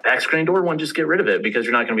 Back screen door one, just get rid of it because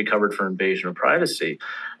you're not going to be covered for invasion of privacy.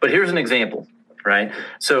 But here's an example, right?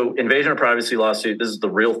 So invasion of privacy lawsuit, this is the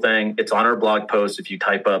real thing. It's on our blog post. If you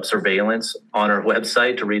type up surveillance on our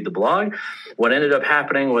website to read the blog, what ended up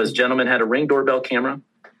happening was gentleman had a Ring doorbell camera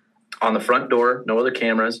on the front door, no other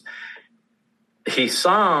cameras. He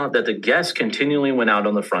saw that the guest continually went out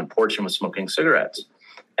on the front porch and was smoking cigarettes.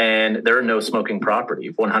 and they're a no smoking property,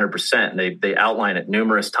 100%. They outline it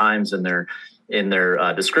numerous times in their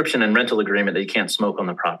description and rental agreement that you can't smoke on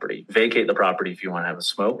the property. Vacate the property if you want to have a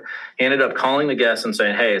smoke. He ended up calling the guest and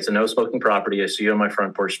saying, hey, it's a no smoking property. I see you on my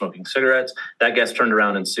front porch smoking cigarettes. That guest turned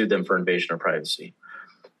around and sued them for invasion of privacy.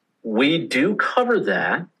 We do cover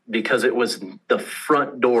that because it was the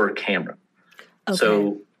front door camera. Okay.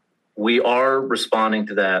 So we are responding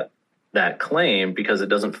to that claim because it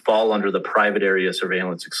doesn't fall under the private area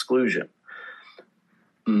surveillance exclusion.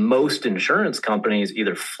 Most insurance companies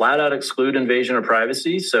either flat out exclude invasion of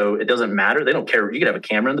privacy, so it doesn't matter. They don't care. You could have a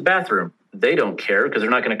camera in the bathroom. They don't care because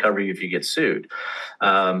they're not going to cover you if you get sued.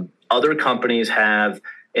 Other companies have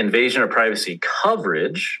invasion of privacy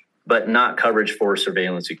coverage, but not coverage for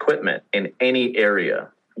surveillance equipment in any area.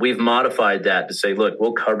 We've modified that to say, look,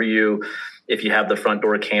 we'll cover you if you have the front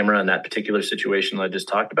door camera in that particular situation that I just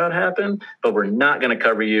talked about happen, but we're not going to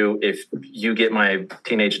cover you if you get my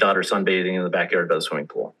teenage daughter sunbathing in the backyard by the swimming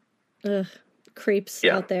pool. Ugh, creeps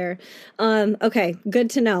out there. Okay, good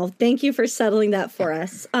to know. Thank you for settling that for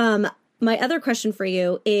us. My other question for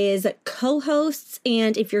you is co-hosts,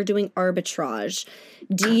 and if you're doing arbitrage,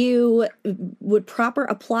 would proper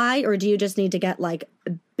apply, or do you just need to get like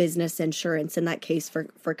business insurance in that case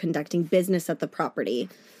for conducting business at the property?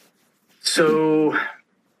 So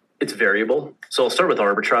it's variable. So I'll start with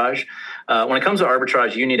arbitrage. When it comes to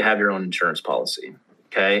arbitrage, you need to have your own insurance policy.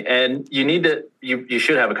 Okay. And you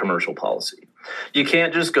should have a commercial policy. You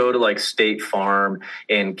can't just go to like State Farm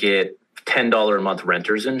and get $10 a month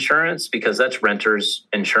renter's insurance, because that's renter's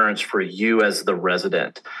insurance for you as the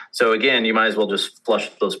resident. So again, you might as well just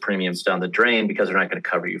flush those premiums down the drain because they're not going to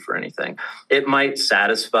cover you for anything. It might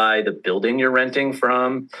satisfy the building you're renting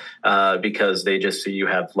from because they just see you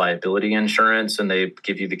have liability insurance and they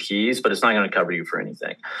give you the keys, but it's not going to cover you for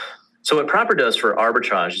anything. So what Proper does for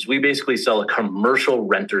arbitrage is we basically sell a commercial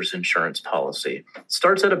renter's insurance policy. It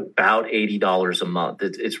starts at about $80 a month.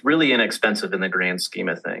 It's really inexpensive in the grand scheme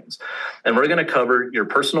of things. And we're going to cover your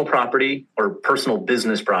personal property or personal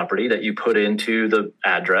business property that you put into the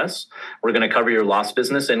address. We're going to cover your lost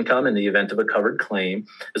business income in the event of a covered claim,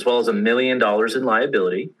 as well as $1 million in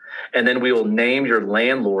liability. And then we will name your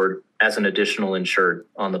landlord as an additional insured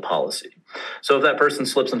on the policy. So if that person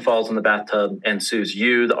slips and falls in the bathtub and sues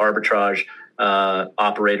you, the arbitrage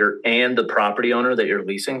operator, and the property owner that you're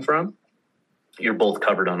leasing from, you're both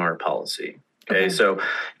covered on our policy. Okay. So if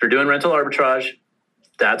you're doing rental arbitrage,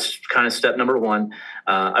 that's kind of step number one.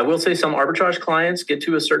 I will say some arbitrage clients get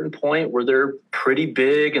to a certain point where they're pretty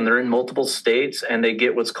big and they're in multiple states, and they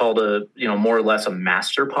get what's called more or less a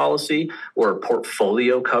master policy or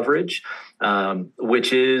portfolio coverage,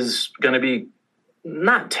 which is going to be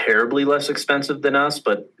not terribly less expensive than us,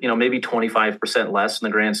 but maybe 25% less in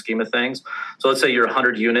the grand scheme of things. So let's say you're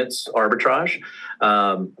 100 units arbitrage.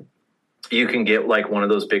 You can get like one of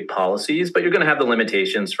those big policies, but you're going to have the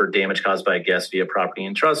limitations for damage caused by a guest via property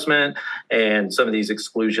entrustment and some of these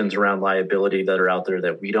exclusions around liability that are out there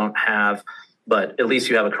that we don't have. But at least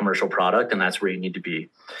you have a commercial product, and that's where you need to be.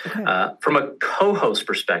 Okay. From a co-host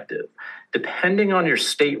perspective, depending on your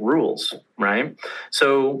state rules, right?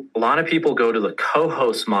 So a lot of people go to the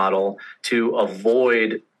co-host model to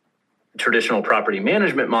avoid traditional property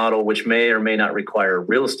management model, which may or may not require a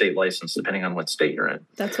real estate license, depending on what state you're in.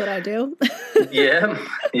 That's what I do. Yeah.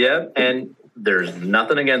 And there's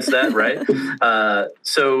nothing against that, right?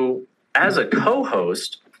 So as a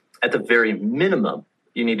co-host, at the very minimum,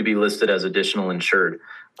 you need to be listed as additional insured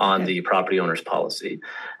on the property owner's policy.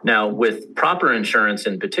 Now, with proper insurance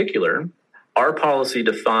in particular, our policy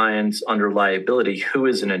defines under liability who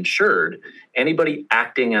is an insured, anybody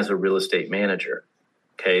acting as a real estate manager.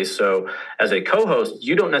 Okay, so as a co-host,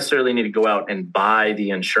 you don't necessarily need to go out and buy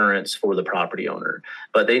the insurance for the property owner,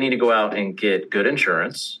 but they need to go out and get good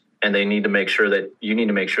insurance, and they need to make sure that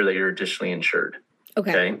you're additionally insured.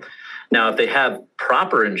 Okay. Now, if they have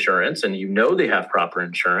proper insurance and they have proper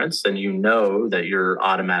insurance, then you know that you're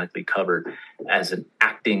automatically covered as an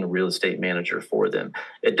acting real estate manager for them.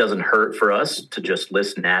 It doesn't hurt for us to just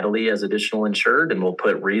list Natalie as additional insured, and we'll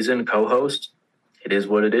put Reason co-host. It is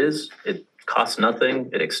what it is. It costs nothing.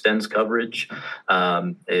 It extends coverage.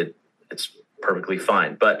 It's perfectly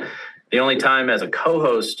fine. But the only time as a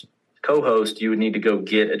co-host, you would need to go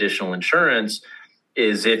get additional insurance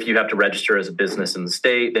is if you have to register as a business in the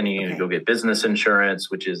state. Then you need to go get business insurance,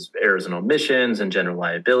 which is errors and omissions and general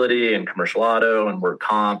liability and commercial auto and work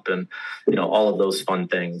comp and, all of those fun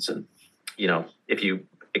things. And, if you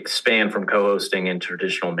expand from co-hosting into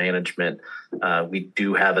traditional management, we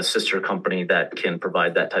do have a sister company that can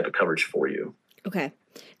provide that type of coverage for you. Okay.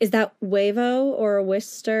 Is that Wavo or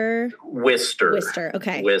Wister? Wister. Wister.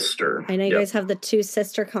 Okay. Wister. I know you guys have the two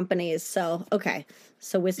sister companies. So, okay.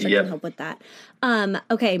 So Wister can help with that.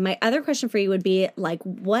 Okay. My other question for you would be like,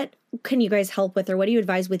 what can you guys help with, or what do you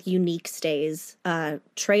advise with unique stays?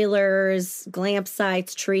 Trailers, glamp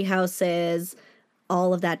sites, tree houses,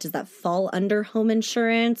 all of that. Does that fall under home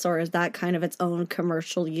insurance, or is that kind of its own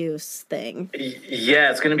commercial use thing? Yeah,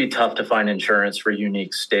 it's going to be tough to find insurance for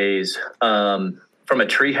unique stays. From a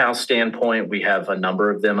treehouse standpoint, we have a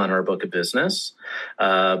number of them on our book of business,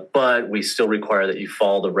 but we still require that you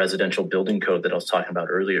follow the residential building code that I was talking about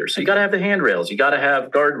earlier. So you got to have the handrails, you got to have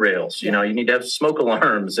guardrails, you know, you need to have smoke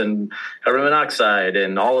alarms and carbon monoxide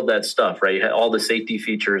and all of that stuff, right? All the safety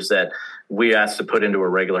features that we ask to put into a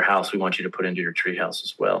regular house, we want you to put into your tree house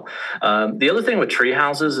as well. The other thing with tree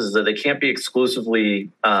houses is that they can't be exclusively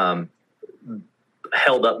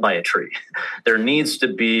held up by a tree. There needs to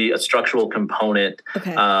be a structural component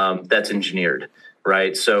that's engineered,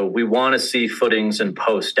 right? So we want to see footings and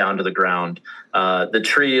posts down to the ground. The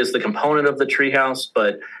tree is the component of the tree house,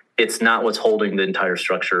 but it's not what's holding the entire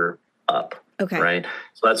structure up, right?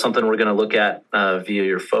 So that's something we're going to look at via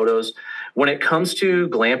your photos. When it comes to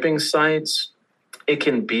glamping sites,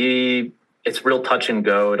 it's real touch and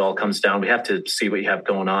go. It all comes down. We have to see what you have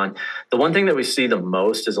going on. The one thing that we see the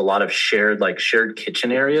most is a lot of shared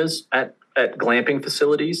kitchen areas at glamping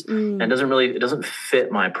facilities, and it doesn't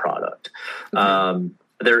fit my product.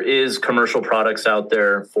 There is commercial products out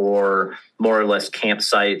there for more or less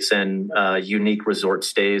campsites and unique resort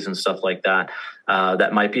stays and stuff like that.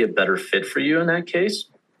 That might be a better fit for you in that case.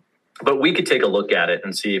 But we could take a look at it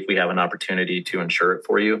and see if we have an opportunity to insure it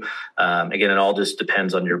for you. Again, it all just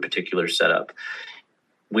depends on your particular setup.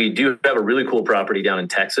 We do have a really cool property down in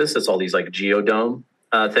Texas. It's all these like geodome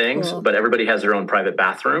things, but everybody has their own private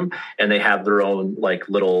bathroom, and they have their own like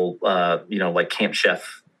little, like Camp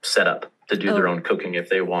Chef setup to do their own cooking if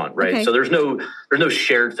they want, right? Okay. So there's no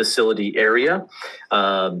shared facility area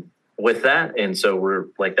with that, and so we're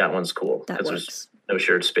like, that one's cool because there's no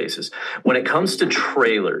shared spaces. When it comes to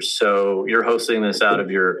trailers, so you're hosting this out of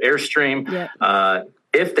your Airstream.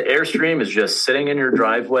 If the Airstream is just sitting in your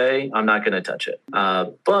driveway, I'm not going to touch it.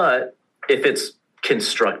 But if it's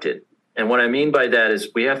constructed, and what I mean by that is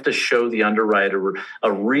we have to show the underwriter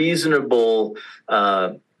a reasonable,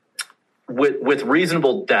 with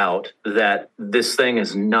reasonable doubt that this thing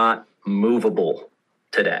is not movable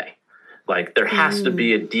today. Like there has to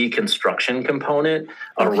be a deconstruction component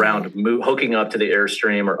around hooking up to the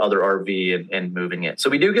Airstream or other RV and moving it. So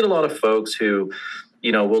we do get a lot of folks who,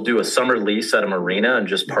 will do a summer lease at a marina and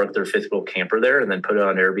just park their fifth wheel camper there and then put it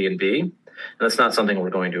on Airbnb. And that's not something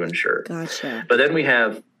we're going to insure. Gotcha. But then we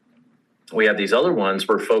have these other ones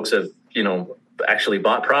where folks have, actually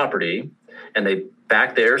bought property and they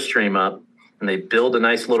back the Airstream up and they build a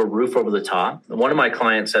nice little roof over the top. One of my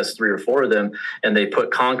clients has 3 or 4 of them, and they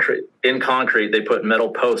put concrete, they put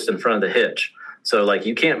metal posts in front of the hitch. So like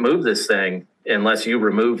you can't move this thing unless you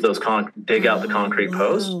remove those, dig out the concrete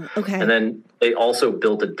posts. Okay. And then they also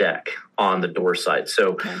built a deck on the door side.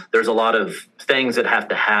 So there's a lot of things that have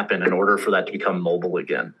to happen in order for that to become mobile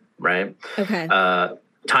again, right? Okay.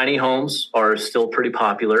 Tiny homes are still pretty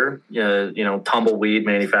popular. Tumbleweed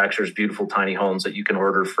manufactures beautiful tiny homes that you can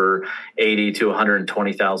order for $80,000 to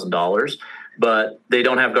 $120,000, but they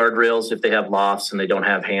don't have guardrails if they have lofts, and they don't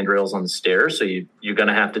have handrails on the stairs. So you're going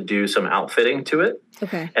to have to do some outfitting to it.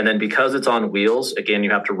 Okay. And then because it's on wheels, again,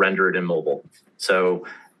 you have to render it immobile. So,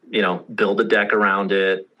 build a deck around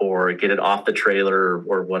it or get it off the trailer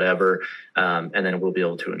or whatever, and then we'll be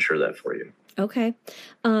able to insure that for you. Okay.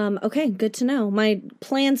 Okay. Good to know. My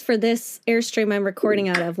plans for this Airstream I'm recording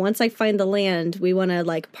out of, once I find the land, we want to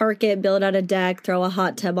like park it, build out a deck, throw a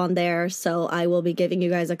hot tub on there. So I will be giving you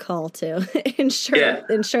guys a call to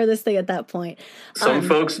insure this thing at that point. Some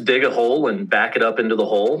folks dig a hole and back it up into the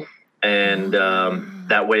hole. And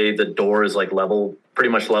that way the door is like pretty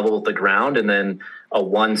much level with the ground, and then a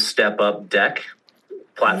 1 step up deck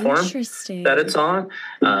platform that it's on,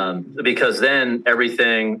 because then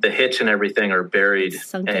the hitch and everything are buried,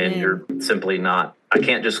 and you're simply not. I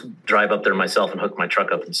can't just drive up there myself and hook my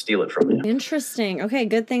truck up and steal it from you. Interesting. Okay,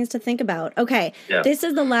 good things to think about. Okay, This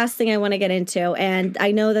is the last thing I want to get into, and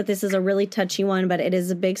I know that this is a really touchy one, but it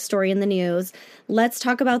is a big story in the news. Let's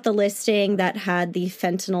talk about the listing that had the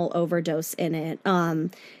fentanyl overdose in it.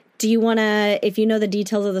 Do you want to, if you know the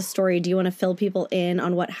details of the story, do you want to fill people in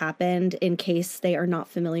on what happened in case they are not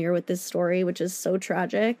familiar with this story, which is so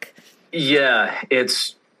tragic? Yeah,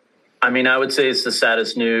 I would say it's the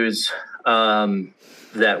saddest news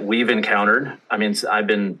that we've encountered. I've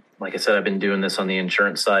been doing this on the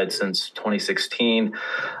insurance side since 2016.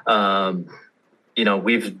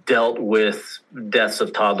 we've dealt with deaths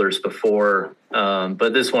of toddlers before,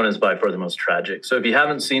 but this one is by far the most tragic. So if you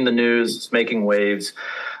haven't seen the news, it's making waves.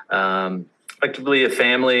 Effectively, a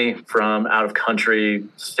family from out of country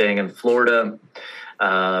staying in Florida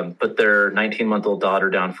put their 19-month-old daughter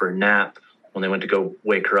down for a nap. When they went to go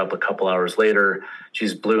wake her up a couple hours later,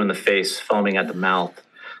 she's blue in the face, foaming at the mouth.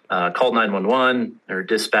 Called 911, they were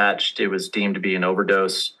dispatched. It was deemed to be an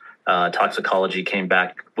overdose. Toxicology came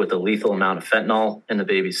back with a lethal amount of fentanyl in the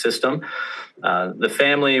baby's system. The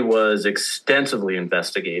family was extensively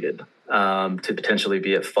investigated to potentially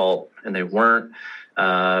be at fault, and they weren't.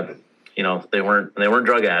 They weren't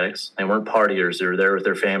drug addicts. They weren't partiers. They were there with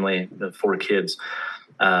their family, the 4 kids.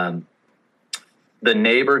 The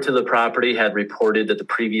neighbor to the property had reported that the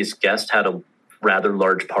previous guest had a rather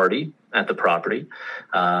large party at the property.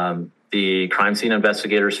 The crime scene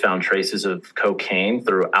investigators found traces of cocaine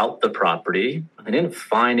throughout the property. They didn't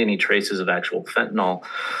find any traces of actual fentanyl,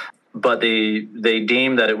 but they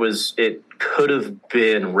deemed that it could have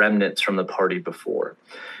been remnants from the party before.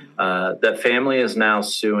 That family is now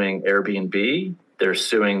suing Airbnb. They're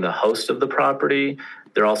suing the host of the property.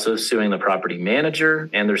 They're also suing the property manager,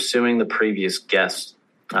 and they're suing the previous guest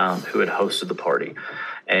who had hosted the party.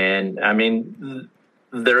 And I mean,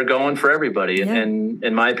 they're going for everybody. Yeah. And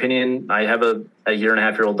in my opinion, I have a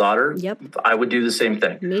 1.5-year-old daughter. Yep. I would do the same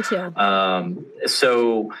thing. Me too.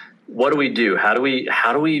 So what do we do? How do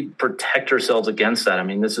we protect ourselves against that? I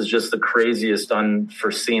mean, this is just the craziest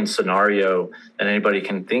unforeseen scenario that anybody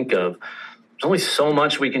can think of. There's only so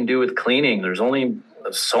much we can do with cleaning. There's only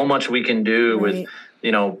so much we can do with,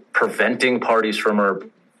 preventing parties from our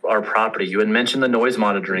property. You had mentioned the noise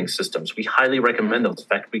monitoring systems. We highly recommend those. In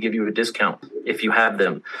fact, we give you a discount if you have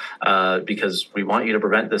them, because we want you to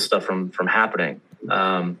prevent this stuff from happening.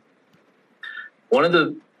 One of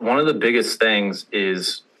the biggest things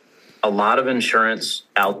is a lot of insurance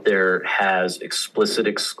out there has explicit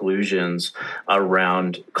exclusions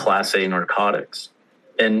around Class A narcotics,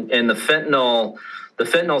 and the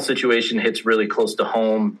fentanyl situation hits really close to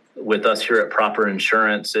home with us here at Proper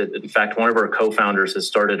Insurance. In fact, one of our co-founders has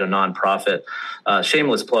started a nonprofit,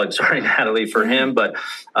 shameless plug, sorry, Natalie, for him, but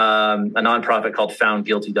a nonprofit called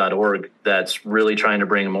foundguilty.org that's really trying to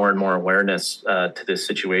bring more and more awareness to this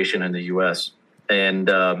situation in the U.S. And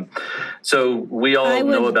so we all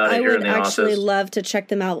know about it here in the office. I would actually love to check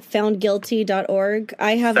them out, foundguilty.org.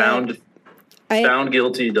 I have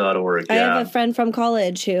foundguilty.org. I have a friend from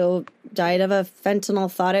college who died of a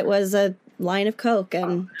fentanyl, thought it was a line of coke,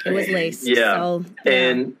 and it was laced. Yeah.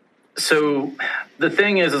 And so the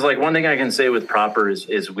thing is like, one thing I can say with Proper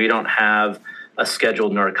is we don't have a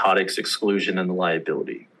scheduled narcotics exclusion in the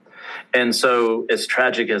liability. And so as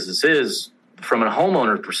tragic as this is, from a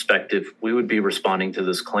homeowner perspective, we would be responding to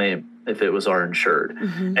this claim if it was our insured.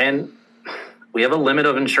 Mm-hmm. And we have a limit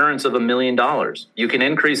of insurance of $1 million. You can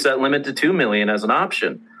increase that limit to $2 million as an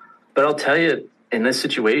option. But I'll tell you, in this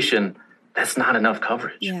situation, that's not enough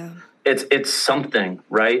coverage. Yeah. It's something,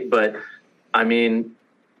 right? But I mean,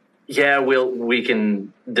 yeah, we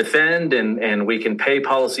can defend and we can pay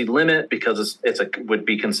policy limit because would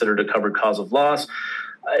be considered a covered cause of loss.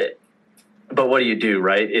 But what do you do,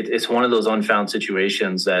 right? It's one of those unfound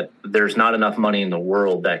situations that there's not enough money in the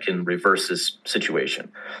world that can reverse this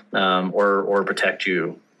situation or protect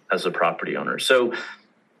you as a property owner. So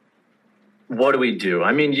what do we do?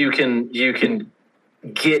 I mean, you can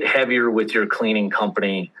get heavier with your cleaning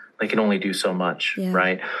company. They can only do so much,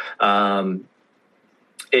 right?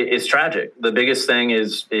 It's tragic. The biggest thing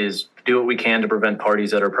is do what we can to prevent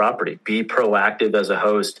parties at our property. Be proactive as a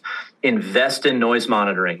host. Invest in noise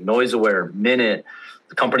monitoring, Noise Aware, Minute,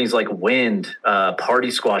 companies like Wind, Party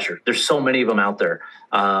Squasher. There's so many of them out there.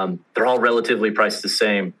 They're all relatively priced the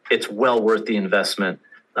same. It's well worth the investment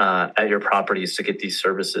at your properties to get these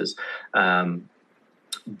services.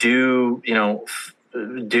 Do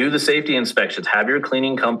the safety inspections. Have your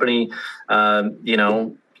cleaning company,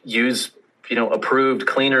 use approved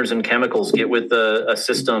cleaners and chemicals. Get with a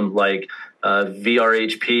system like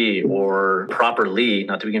VRHP or Proper Lee,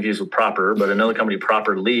 not to be confused with Proper, but another company,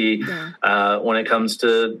 Proper Lee, when it comes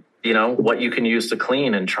to, what you can use to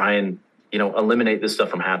clean and try and, eliminate this stuff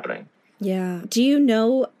from happening. Yeah. Do you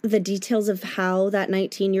know the details of how that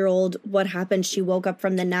 19-year-old, what happened? She woke up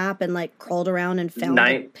from the nap and crawled around and found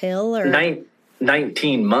a pill or...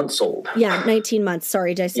 19 months old. Yeah, 19 months.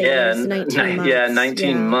 Sorry, did I say it was 19 months? Yeah,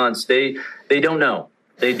 19 months. They don't know.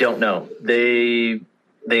 They don't know. The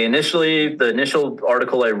initial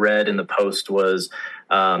article I read in the Post was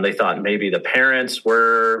they thought maybe the parents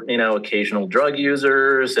were, occasional drug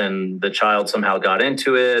users and the child somehow got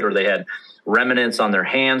into it, or they had remnants on their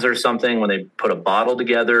hands or something when they put a bottle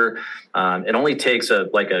together. It only takes a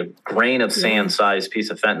grain of sand sized piece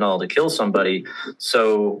of fentanyl to kill somebody.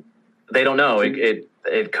 So they don't know.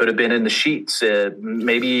 It could have been in the sheets.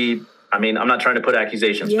 Maybe. I mean, I'm not trying to put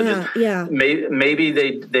accusations, but maybe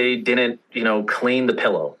they didn't, clean the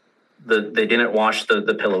pillow. They didn't wash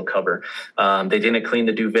the pillow cover. They didn't clean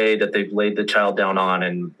the duvet that they've laid the child down on,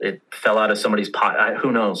 and it fell out of somebody's pot.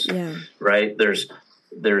 Who knows? Yeah. Right?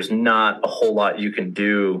 There's not a whole lot you can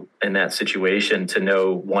do in that situation to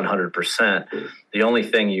know 100%. The only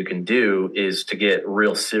thing you can do is to get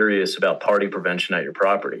real serious about party prevention at your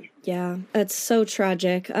property. Yeah, that's so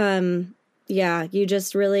tragic. You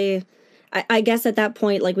just really... I guess at that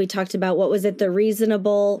point, like we talked about, what was it?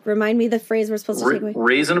 Remind me the phrase we're supposed to take away.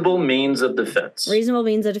 Reasonable means of defense. Reasonable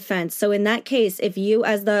means of defense. So in that case, if you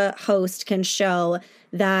as the host can show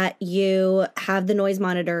that you have the noise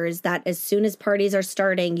monitors, that as soon as parties are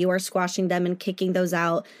starting, you are squashing them and kicking those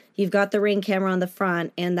out, you've got the Ring camera on the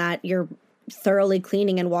front, and that you're thoroughly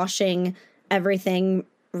cleaning and washing everything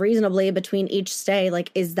reasonably between each stay, like,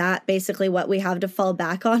 is that basically what we have to fall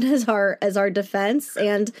back on as our defense?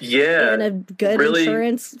 And a good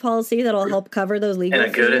insurance policy that'll help cover those legal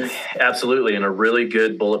fees? Absolutely, and a really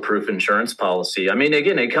good bulletproof insurance policy. I mean,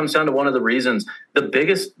 again, it comes down to one of the reasons. The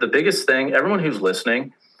biggest thing, everyone who's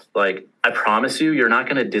listening, like, I promise you're not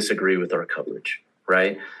going to disagree with our coverage,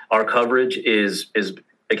 right? Our coverage is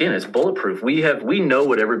again, it's bulletproof. We know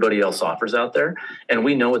what everybody else offers out there, and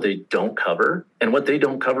we know what they don't cover, and what they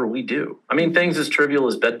don't cover, we do. I mean, things as trivial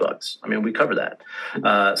as bed bugs. I mean, we cover that.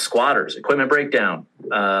 Squatters, equipment breakdown,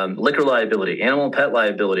 liquor liability, animal and pet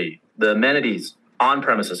liability, the amenities, on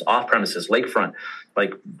premises, off premises, lakefront.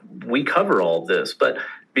 Like, we cover all of this, but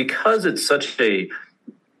because it's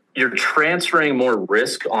you're transferring more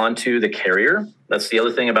risk onto the carrier. That's the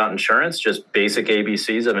other thing about insurance, just basic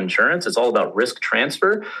ABCs of insurance. It's all about risk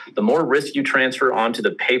transfer. The more risk you transfer onto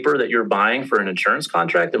the paper that you're buying for an insurance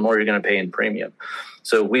contract, the more you're going to pay in premium.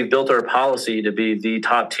 So we've built our policy to be the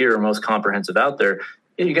top tier, most comprehensive out there.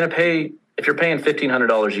 You're going to pay, if you're paying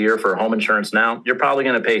 $1,500 a year for home insurance now, you're probably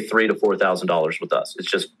going to pay $3,000 to $4,000 with us.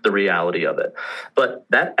 It's just the reality of it. But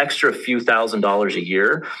that extra few $1,000s a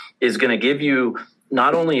year is going to give you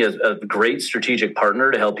not only a great strategic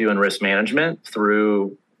partner to help you in risk management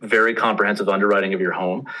through very comprehensive underwriting of your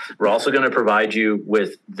home, we're also going to provide you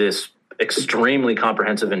with this extremely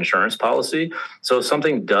comprehensive insurance policy. So if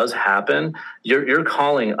something does happen, you're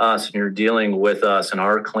calling us and you're dealing with us and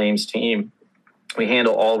our claims team. We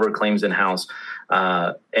handle all of our claims in-house,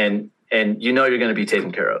 and you're going to be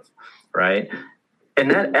taken care of, right? And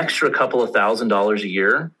that extra couple of $1,000s a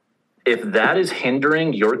year, if that is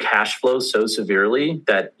hindering your cash flow so severely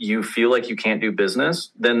that you feel like you can't do business,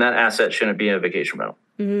 then that asset shouldn't be in a vacation rental.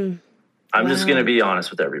 Mm-hmm. I'm just going to be honest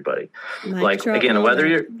with everybody. Whether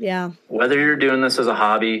you're doing this as a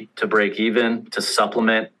hobby to break even, to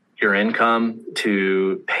supplement your income,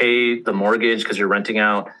 to pay the mortgage because you're renting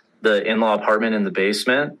out the in-law apartment in the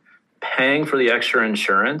basement, paying for the extra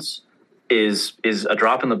insurance is a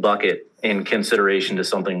drop in the bucket in consideration to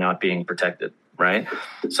something not being protected. Right.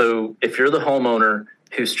 So if you're the homeowner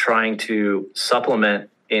who's trying to supplement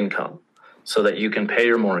income so that you can pay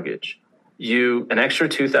your mortgage, an extra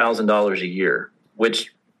 $2,000 a year,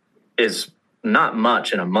 which is not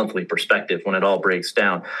much in a monthly perspective when it all breaks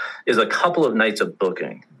down, is a couple of nights of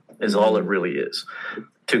booking is all it really is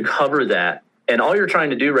to cover that. And all you're trying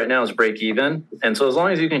to do right now is break even. And so as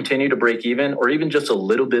long as you continue to break even, or even just a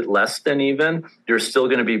little bit less than even, you're still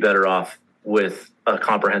going to be better off with a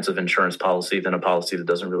comprehensive insurance policy than a policy that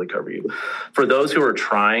doesn't really cover you. For those who are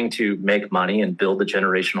trying to make money and build the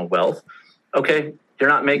generational wealth, okay, you're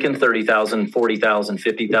not making $30,000,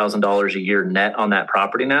 $40,000, $50,000 a year net on that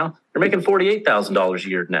property now. You're making $48,000 a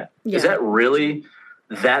year net. Yeah. Is that really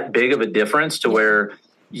that big of a difference to where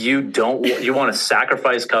you want to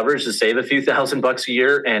sacrifice coverage to save a few $1,000s a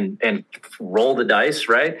year and roll the dice,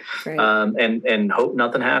 right? And hope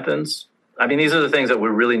nothing happens? I mean, these are the things that we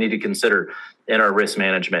really need to consider in our risk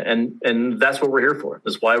management. And that's what we're here for.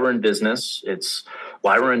 That's why we're in business. It's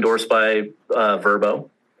why we're endorsed by Vrbo.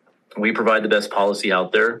 We provide the best policy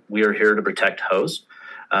out there. We are here to protect hosts.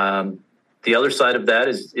 The other side of that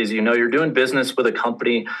is you're doing business with a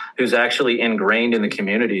company who's actually ingrained in the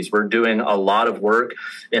communities. We're doing a lot of work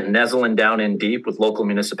in nuzzling down in deep with local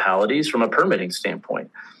municipalities from a permitting standpoint.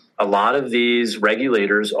 A lot of these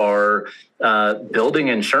regulators are building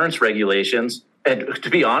insurance regulations, and to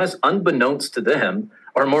be honest, unbeknownst to them,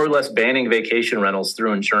 are more or less banning vacation rentals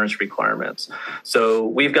through insurance requirements. So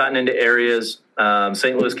we've gotten into areas,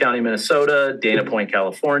 St. Louis County, Minnesota, Dana Point,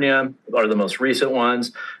 California are the most recent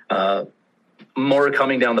ones. more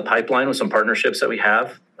coming down the pipeline with some partnerships that we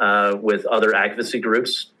have with other advocacy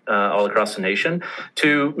groups all across the nation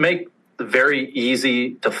to make very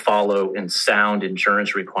easy to follow and sound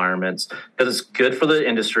insurance requirements, because it's good for the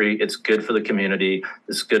industry, it's good for the community,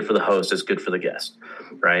 it's good for the host, it's good for the guest,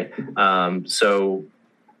 right? So,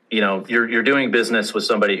 you're doing business with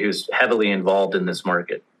somebody who's heavily involved in this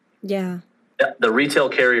market. Yeah. The retail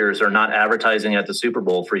carriers are not advertising at the Super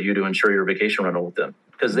Bowl for you to insure your vacation rental with them,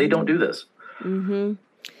 because they don't do this. Mm-hmm.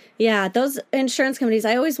 Yeah, those insurance companies,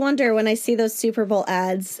 I always wonder when I see those Super Bowl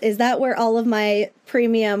ads, is that where all of my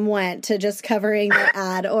premium went to just covering the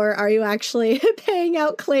ad, or are you actually paying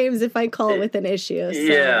out claims if I call with an issue? So,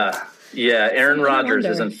 Yeah. Aaron Rodgers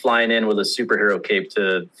isn't flying in with a superhero cape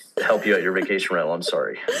to help you at your vacation rental. I'm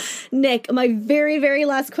sorry. Nick, my very, very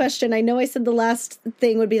last question. I know I said the last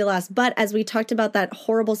thing would be the last, but as we talked about that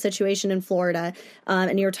horrible situation in Florida,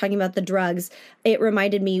 and you were talking about the drugs, it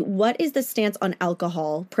reminded me, what is the stance on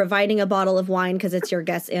alcohol? Providing a bottle of wine because it's your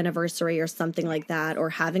guest's anniversary or something like that, or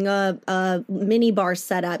having a mini bar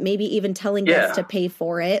set up, maybe even telling guests to pay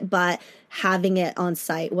for it, but having it on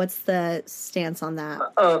site. What's the stance on that?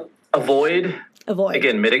 Avoid.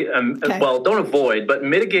 Again, mitigate. Well, don't avoid, but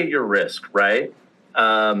mitigate your risk, right?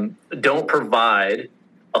 Don't provide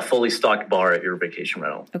a fully stocked bar at your vacation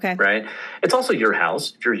rental. Okay. Right? It's also your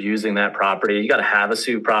house. If you're using that property, you got to have a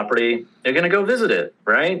Havasu property. You're going to go visit it,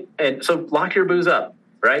 right? And so lock your booze up,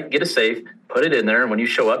 right? Get a safe, put it in there, and when you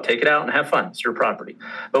show up, take it out and have fun. It's your property.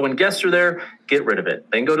 But when guests are there, get rid of it.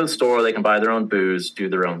 They can go to the store. They can buy their own booze, do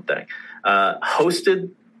their own thing.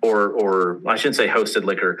 Hosted or I shouldn't say hosted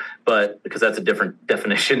liquor, but because that's a different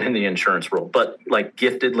definition in the insurance world, but like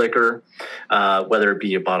gifted liquor, whether it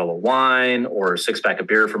be a bottle of wine or a 6-pack of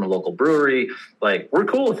beer from a local brewery, like we're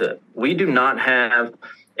cool with it. We do not have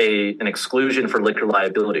an exclusion for liquor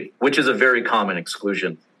liability, which is a very common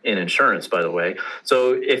exclusion in insurance, by the way.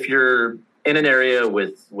 So if you're in an area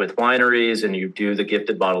with wineries and you do the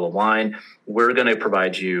gifted bottle of wine, we're going to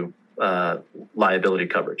provide you liability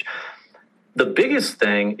coverage. The biggest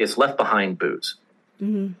thing is left behind booze.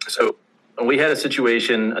 Mm-hmm. So we had a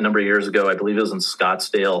situation a number of years ago, I believe it was in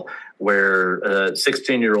Scottsdale, where a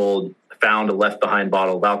 16-year-old found a left behind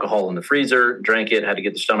bottle of alcohol in the freezer, drank it, had to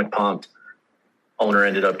get the stomach pumped. Owner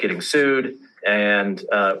ended up getting sued, and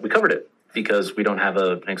we covered it because we don't have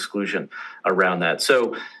an exclusion around that.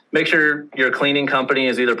 So make sure your cleaning company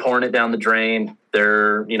is either pouring it down the drain,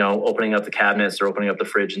 they're, opening up the cabinets, they're opening up the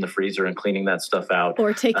fridge and the freezer and cleaning that stuff out.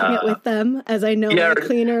 Or taking it with them, as I know my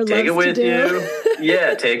cleaner loves to do.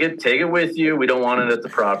 Yeah, take it with you. We don't want it at the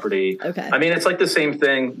property. Okay. I mean, it's like the same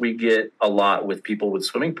thing we get a lot with people with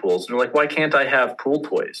swimming pools. They're like, why can't I have pool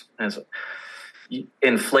toys? And it's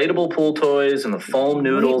inflatable pool toys and the foam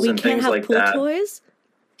noodles and things like that. We can't have pool toys?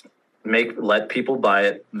 Let people buy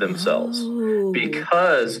it themselves.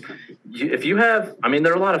 Because if you have,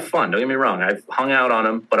 they're a lot of fun. Don't get me wrong. I've hung out on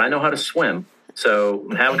them, but I know how to swim. So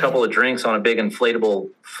have a couple of drinks on a big inflatable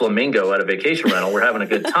flamingo at a vacation rental. We're having a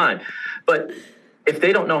good time. But if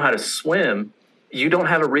they don't know how to swim, you don't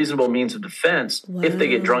have a reasonable means of defense if they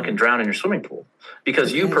get drunk and drown in your swimming pool.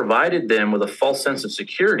 Because you provided them with a false sense of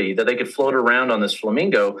security that they could float around on this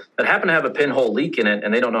flamingo that happened to have a pinhole leak in it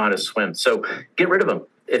and they don't know how to swim. So get rid of them.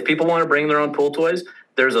 If people want to bring their own pool toys,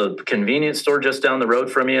 there's a convenience store just down the road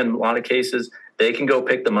from you. In a lot of cases, they can go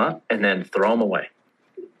pick them up and then throw them away.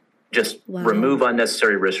 Just remove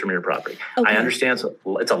unnecessary risk from your property. Okay. I understand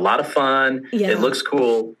it's a lot of fun. Yeah. It looks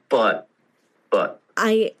cool, but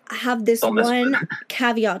I have this one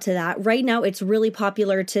caveat to that. Right now, it's really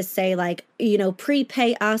popular to say,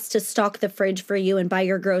 prepay us to stock the fridge for you and buy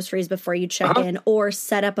your groceries before you check in, or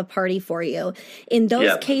set up a party for you. In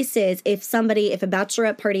those cases, if a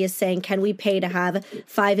bachelorette party is saying, can we pay to have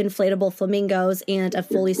 5 inflatable flamingos and a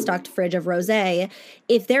fully stocked fridge of rosé,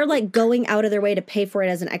 if they're going out of their way to pay for it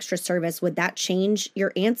as an extra service, would that change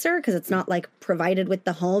your answer? Because it's not provided with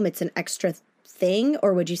the home, it's an extra thing,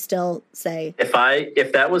 or would you still say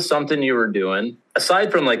if that was something you were doing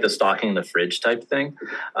aside from the stocking the fridge type thing,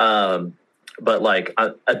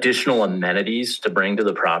 but additional amenities to bring to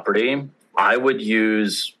the property, I would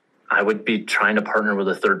be trying to partner with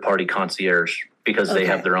a third-party concierge because they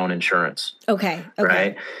have their own insurance. Okay.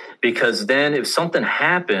 Right? Because then if something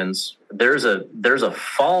happens, there's a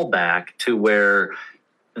fallback to where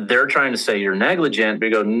they're trying to say you're negligent, but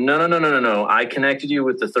you go, no. I connected you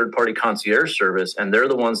with the third-party concierge service, and they're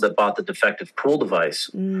the ones that bought the defective pool device.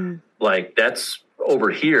 That's over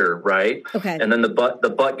here, right? Okay. And then the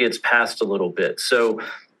butt gets passed a little bit. So,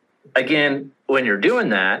 again, when you're doing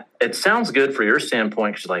that, it sounds good for your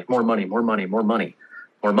standpoint because you're more money. More money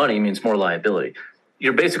means more liability.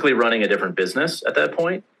 you're basically running a different business at that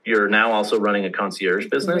point. You're now also running a concierge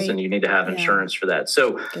business, and you need to have insurance for that.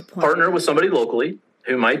 So partner with somebody locally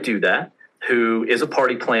who might do that, who is a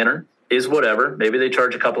party planner, is whatever. Maybe they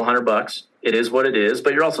charge a couple $100. It is what it is,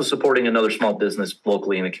 but you're also supporting another small business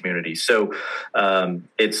locally in the community. So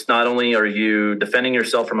it's not only are you defending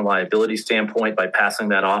yourself from a liability standpoint by passing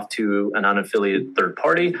that off to an unaffiliated third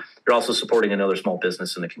party, you're also supporting another small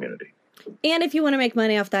business in the community. And if you want to make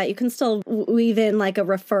money off that, you can still weave in like a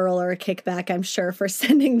referral or a kickback, I'm sure, for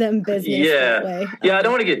sending them business that way. Yeah, I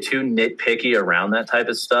don't want to get too nitpicky around that type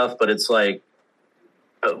of stuff, but it's like,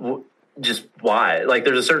 just why? Like,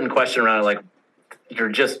 there's a certain question around it, like, you're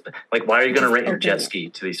just like, why are you going to rent your jet ski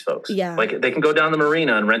to these folks? Yeah. Like, they can go down the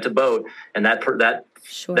marina and rent a boat, and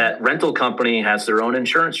that rental company has their own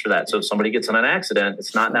insurance for that. So if somebody gets in an accident,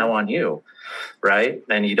 it's not now on you, right?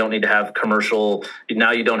 And you don't need to have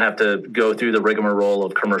now you don't have to go through the rigmarole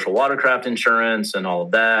of commercial watercraft insurance and all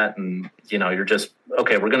of that. And, you're just,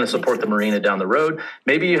 okay, we're going to support the marina down the road.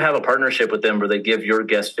 Maybe you have a partnership with them where they give your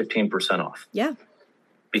guests 15% off. Yeah.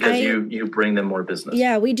 Because you bring them more business.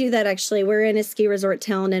 Yeah, we do that actually. We're in a ski resort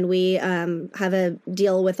town, and we have a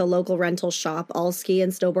deal with a local rental shop, all ski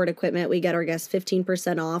and snowboard equipment. We get our guests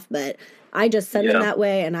 15% off, but I just send them that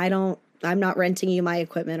way, and I'm not renting you my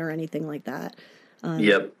equipment or anything like that.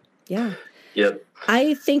 Yep. Yeah. Yep.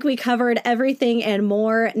 I think we covered everything and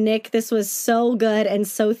more. Nick, this was so good and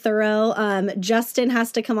so thorough. Justin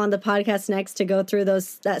has to come on the podcast next to go through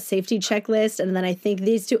that safety checklist. And then I think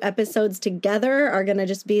these 2 episodes together are going to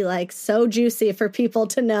just be like so juicy for people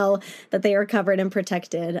to know that they are covered and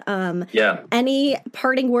protected. Any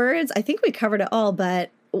parting words? I think we covered it all,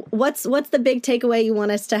 but what's the big takeaway you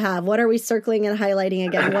want us to have? What are we circling and highlighting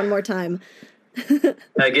again one more time?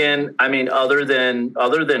 Again, I mean, other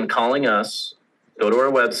than calling us, go to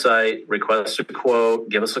our website, request a quote,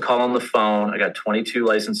 give us a call on the phone. I got 22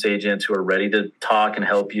 licensed agents who are ready to talk and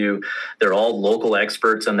help you. They're all local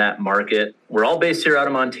experts in that market. We're all based here out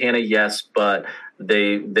of Montana, yes, but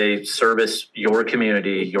they service your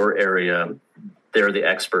community, your area. They're the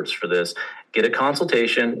experts for this. Get a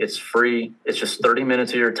consultation. It's free. It's just 30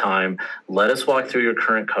 minutes of your time. Let us walk through your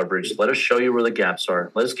current coverage. Let us show you where the gaps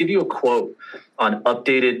are. Let us give you a quote on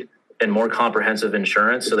updated and more comprehensive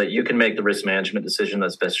insurance so that you can make the risk management decision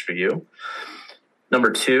that's best for you.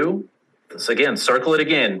 Number 2, again, circle it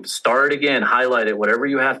again, start again, highlight it, whatever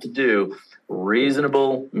you have to do.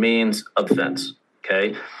 Reasonable means of defense.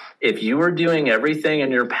 Okay. If you are doing everything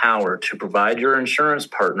in your power to provide your insurance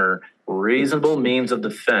partner reasonable means of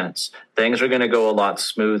defense, things are going to go a lot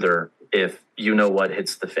smoother if you know what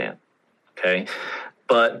hits the fan. Okay.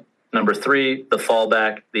 But number 3, the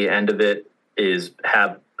fallback, the end of it is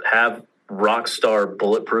have Rockstar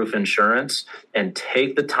bulletproof insurance and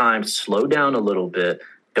take the time, slow down a little bit.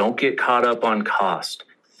 Don't get caught up on cost.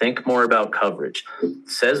 Think more about coverage. It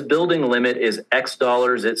says building limit is X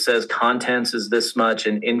dollars. It says contents is this much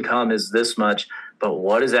and income is this much. But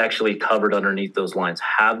what is actually covered underneath those lines?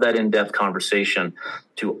 Have that in-depth conversation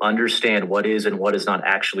to understand what is and what is not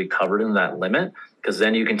actually covered in that limit, because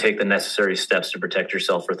then you can take the necessary steps to protect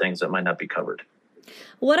yourself for things that might not be covered.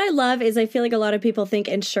 What I love is I feel like a lot of people think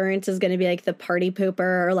insurance is going to be like the party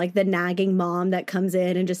pooper or like the nagging mom that comes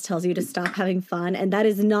in and just tells you to stop having fun. And that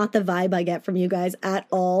is not the vibe I get from you guys at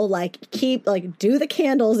all. Like do the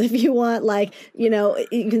candles if you want. Like, you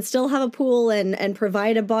can still have a pool and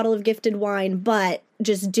provide a bottle of gifted wine, but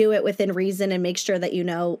just do it within reason and make sure that you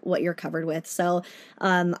know what you're covered with. So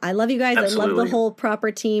I love you guys. Absolutely. I love the whole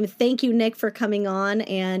proper team. Thank you, Nick, for coming on.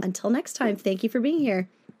 And until next time, thank you for being here.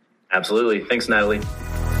 Absolutely. Thanks, Natalie.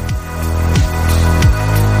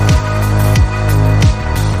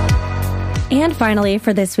 And finally,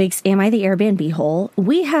 for this week's Am I the Airbnb Hole,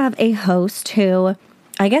 we have a host who,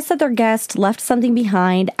 I guess that their guest left something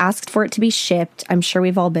behind, asked for it to be shipped. I'm sure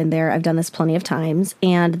we've all been there. I've done this plenty of times.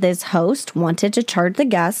 And this host wanted to charge the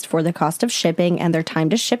guest for the cost of shipping and their time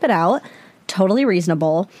to ship it out. Totally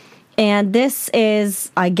reasonable. And this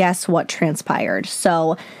is, I guess, what transpired.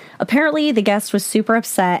 So apparently the guest was super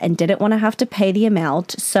upset and didn't want to have to pay the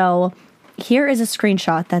amount. So here is a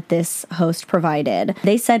screenshot that this host provided.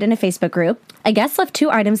 They said in a Facebook group, a guest left 2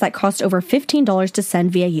 items that cost over $15 to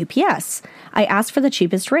send via UPS. I asked for the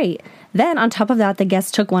cheapest rate. Then on top of that, the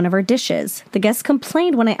guest took one of our dishes. The guest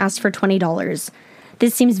complained when I asked for $20.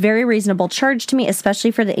 This seems very reasonable charge to me, especially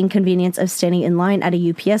for the inconvenience of standing in line at a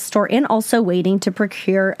UPS store and also waiting to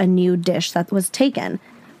procure a new dish that was taken.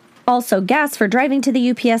 Also, gas for driving to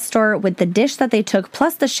the UPS store with the dish that they took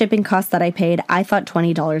plus the shipping cost that I paid. I thought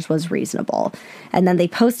 $20 was reasonable. And then they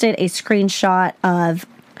posted a screenshot of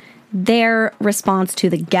their response to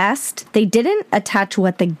the guest. They didn't attach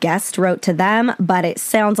what the guest wrote to them, but it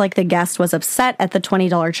sounds like the guest was upset at the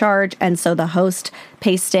 $20 charge, and so the host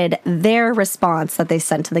pasted their response that they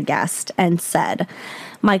sent to the guest and said,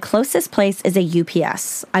 "My closest place is a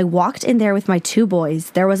UPS. I walked in there with my 2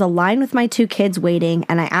 boys. There was a line with my 2 kids waiting,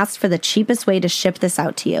 and I asked for the cheapest way to ship this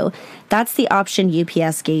out to you. That's the option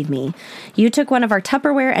UPS gave me. You took one of our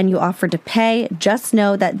Tupperware and you offered to pay. Just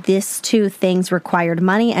know that these 2 things required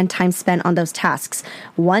money and time spent on those tasks.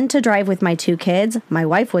 One to drive with my 2 kids. My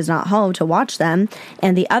wife was not home to watch them.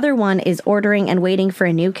 And the other one is ordering and waiting for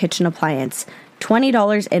a new kitchen appliance.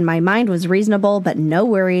 $20 in my mind was reasonable, but no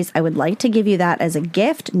worries. I would like to give you that as a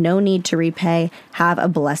gift. No need to repay. Have a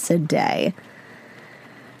blessed day."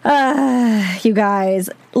 You guys,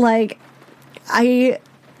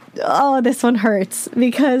 this one hurts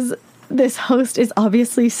because this host is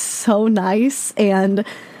obviously so nice and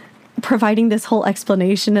providing this whole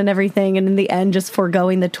explanation and everything, and in the end just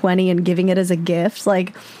foregoing the 20 and giving it as a gift.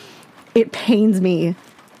 It pains me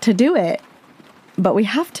to do it, but we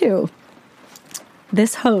have to.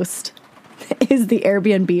 This host is the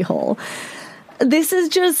Airbnb hole. This is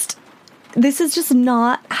just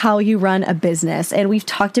not how you run a business. And we've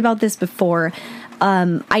talked about this before.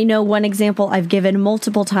 I know one example I've given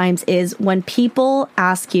multiple times is when people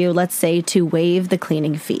ask you, let's say, to waive the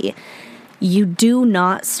cleaning fee. You do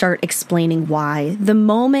not start explaining why. The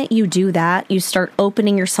moment you do that, you start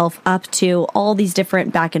opening yourself up to all these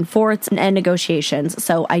different back and forths and negotiations.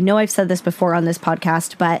 So I know I've said this before on this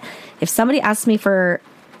podcast, but if somebody asks me for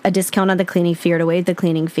a discount on the cleaning fee or to waive the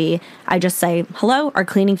cleaning fee, I just say, "Hello, our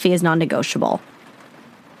cleaning fee is non-negotiable."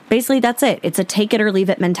 Basically, that's it. It's a take it or leave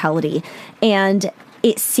it mentality. And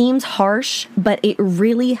it seems harsh, but it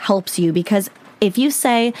really helps you, because if you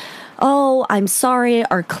say, "Oh, I'm sorry,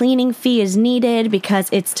 our cleaning fee is needed because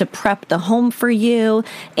it's to prep the home for you,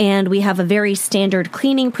 and we have a very standard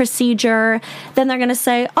cleaning procedure," then they're going to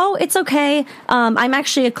say, "Oh, it's okay. I'm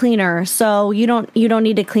actually a cleaner, so you don't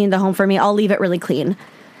need to clean the home for me. I'll leave it really clean."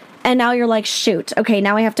 And now you're like, shoot, okay,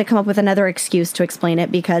 now I have to come up with another excuse to explain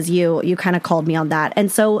it because you kind of called me on that.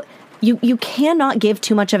 And so you cannot give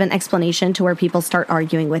too much of an explanation to where people start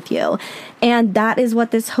arguing with you. And that is what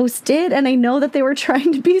this host did. And I know that they were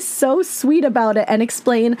trying to be so sweet about it and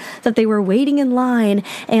explain that they were waiting in line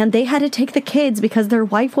and they had to take the kids because their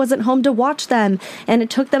wife wasn't home to watch them. And it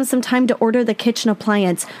took them some time to order the kitchen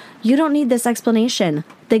appliance. You don't need this explanation.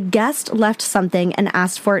 The guest left something and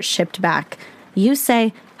asked for it shipped back. You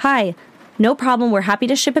say, "Hi, no problem. We're happy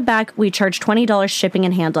to ship it back. We charge $20 shipping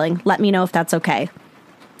and handling. Let me know if that's okay."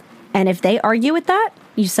 And if they argue with that,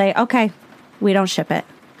 you say, "Okay, we don't ship it."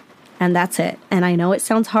 And that's it. And I know it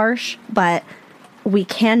sounds harsh, but we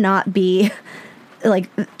cannot be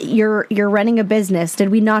you're running a business. Did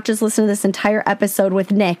we not just listen to this entire episode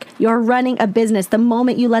with Nick? You're running a business. The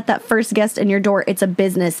moment you let that first guest in your door, it's a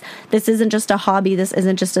business. This isn't just a hobby. This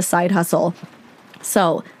isn't just a side hustle.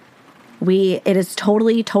 So it is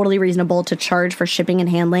totally, totally reasonable to charge for shipping and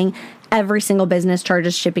handling. Every single business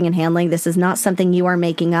charges shipping and handling. This is not something you are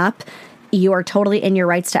making up. You are totally in your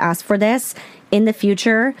rights to ask for this. In the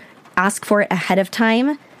future, ask for it ahead of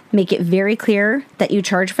time. Make it very clear that you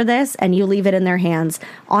charge for this and you leave it in their hands.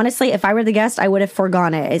 Honestly, if I were the guest, I would have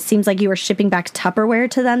forgone it. It seems like you were shipping back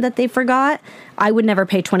Tupperware to them that they forgot. I would never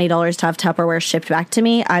pay $20 to have Tupperware shipped back to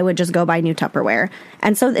me. I would just go buy new Tupperware.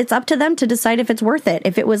 And so it's up to them to decide if it's worth it.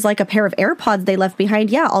 If it was like a pair of AirPods they left behind,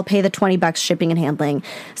 yeah, I'll pay the $20 shipping and handling.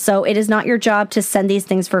 So it is not your job to send these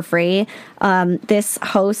things for free. This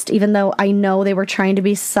host, even though I know they were trying to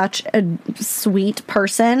be such a sweet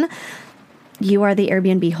person, you are the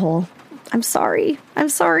Airbnb hole. I'm sorry,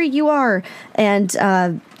 you are. And,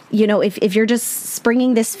 if you're just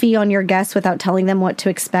springing this fee on your guests without telling them what to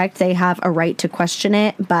expect, they have a right to question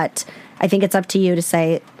it. But I think it's up to you to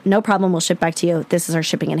say, "No problem, we'll ship back to you. This is our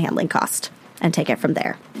shipping and handling cost," and take it from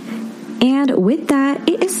there. And with that,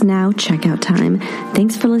 it is now checkout time.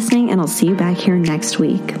 Thanks for listening, and I'll see you back here next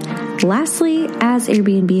week. Lastly, as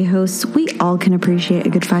Airbnb hosts, we all can appreciate a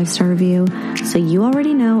good 5-star review. So you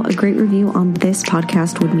already know a great review on this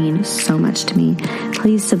podcast would mean so much to me.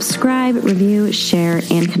 Please subscribe, review, share,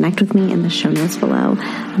 and connect with me in the show notes below.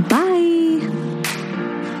 Bye.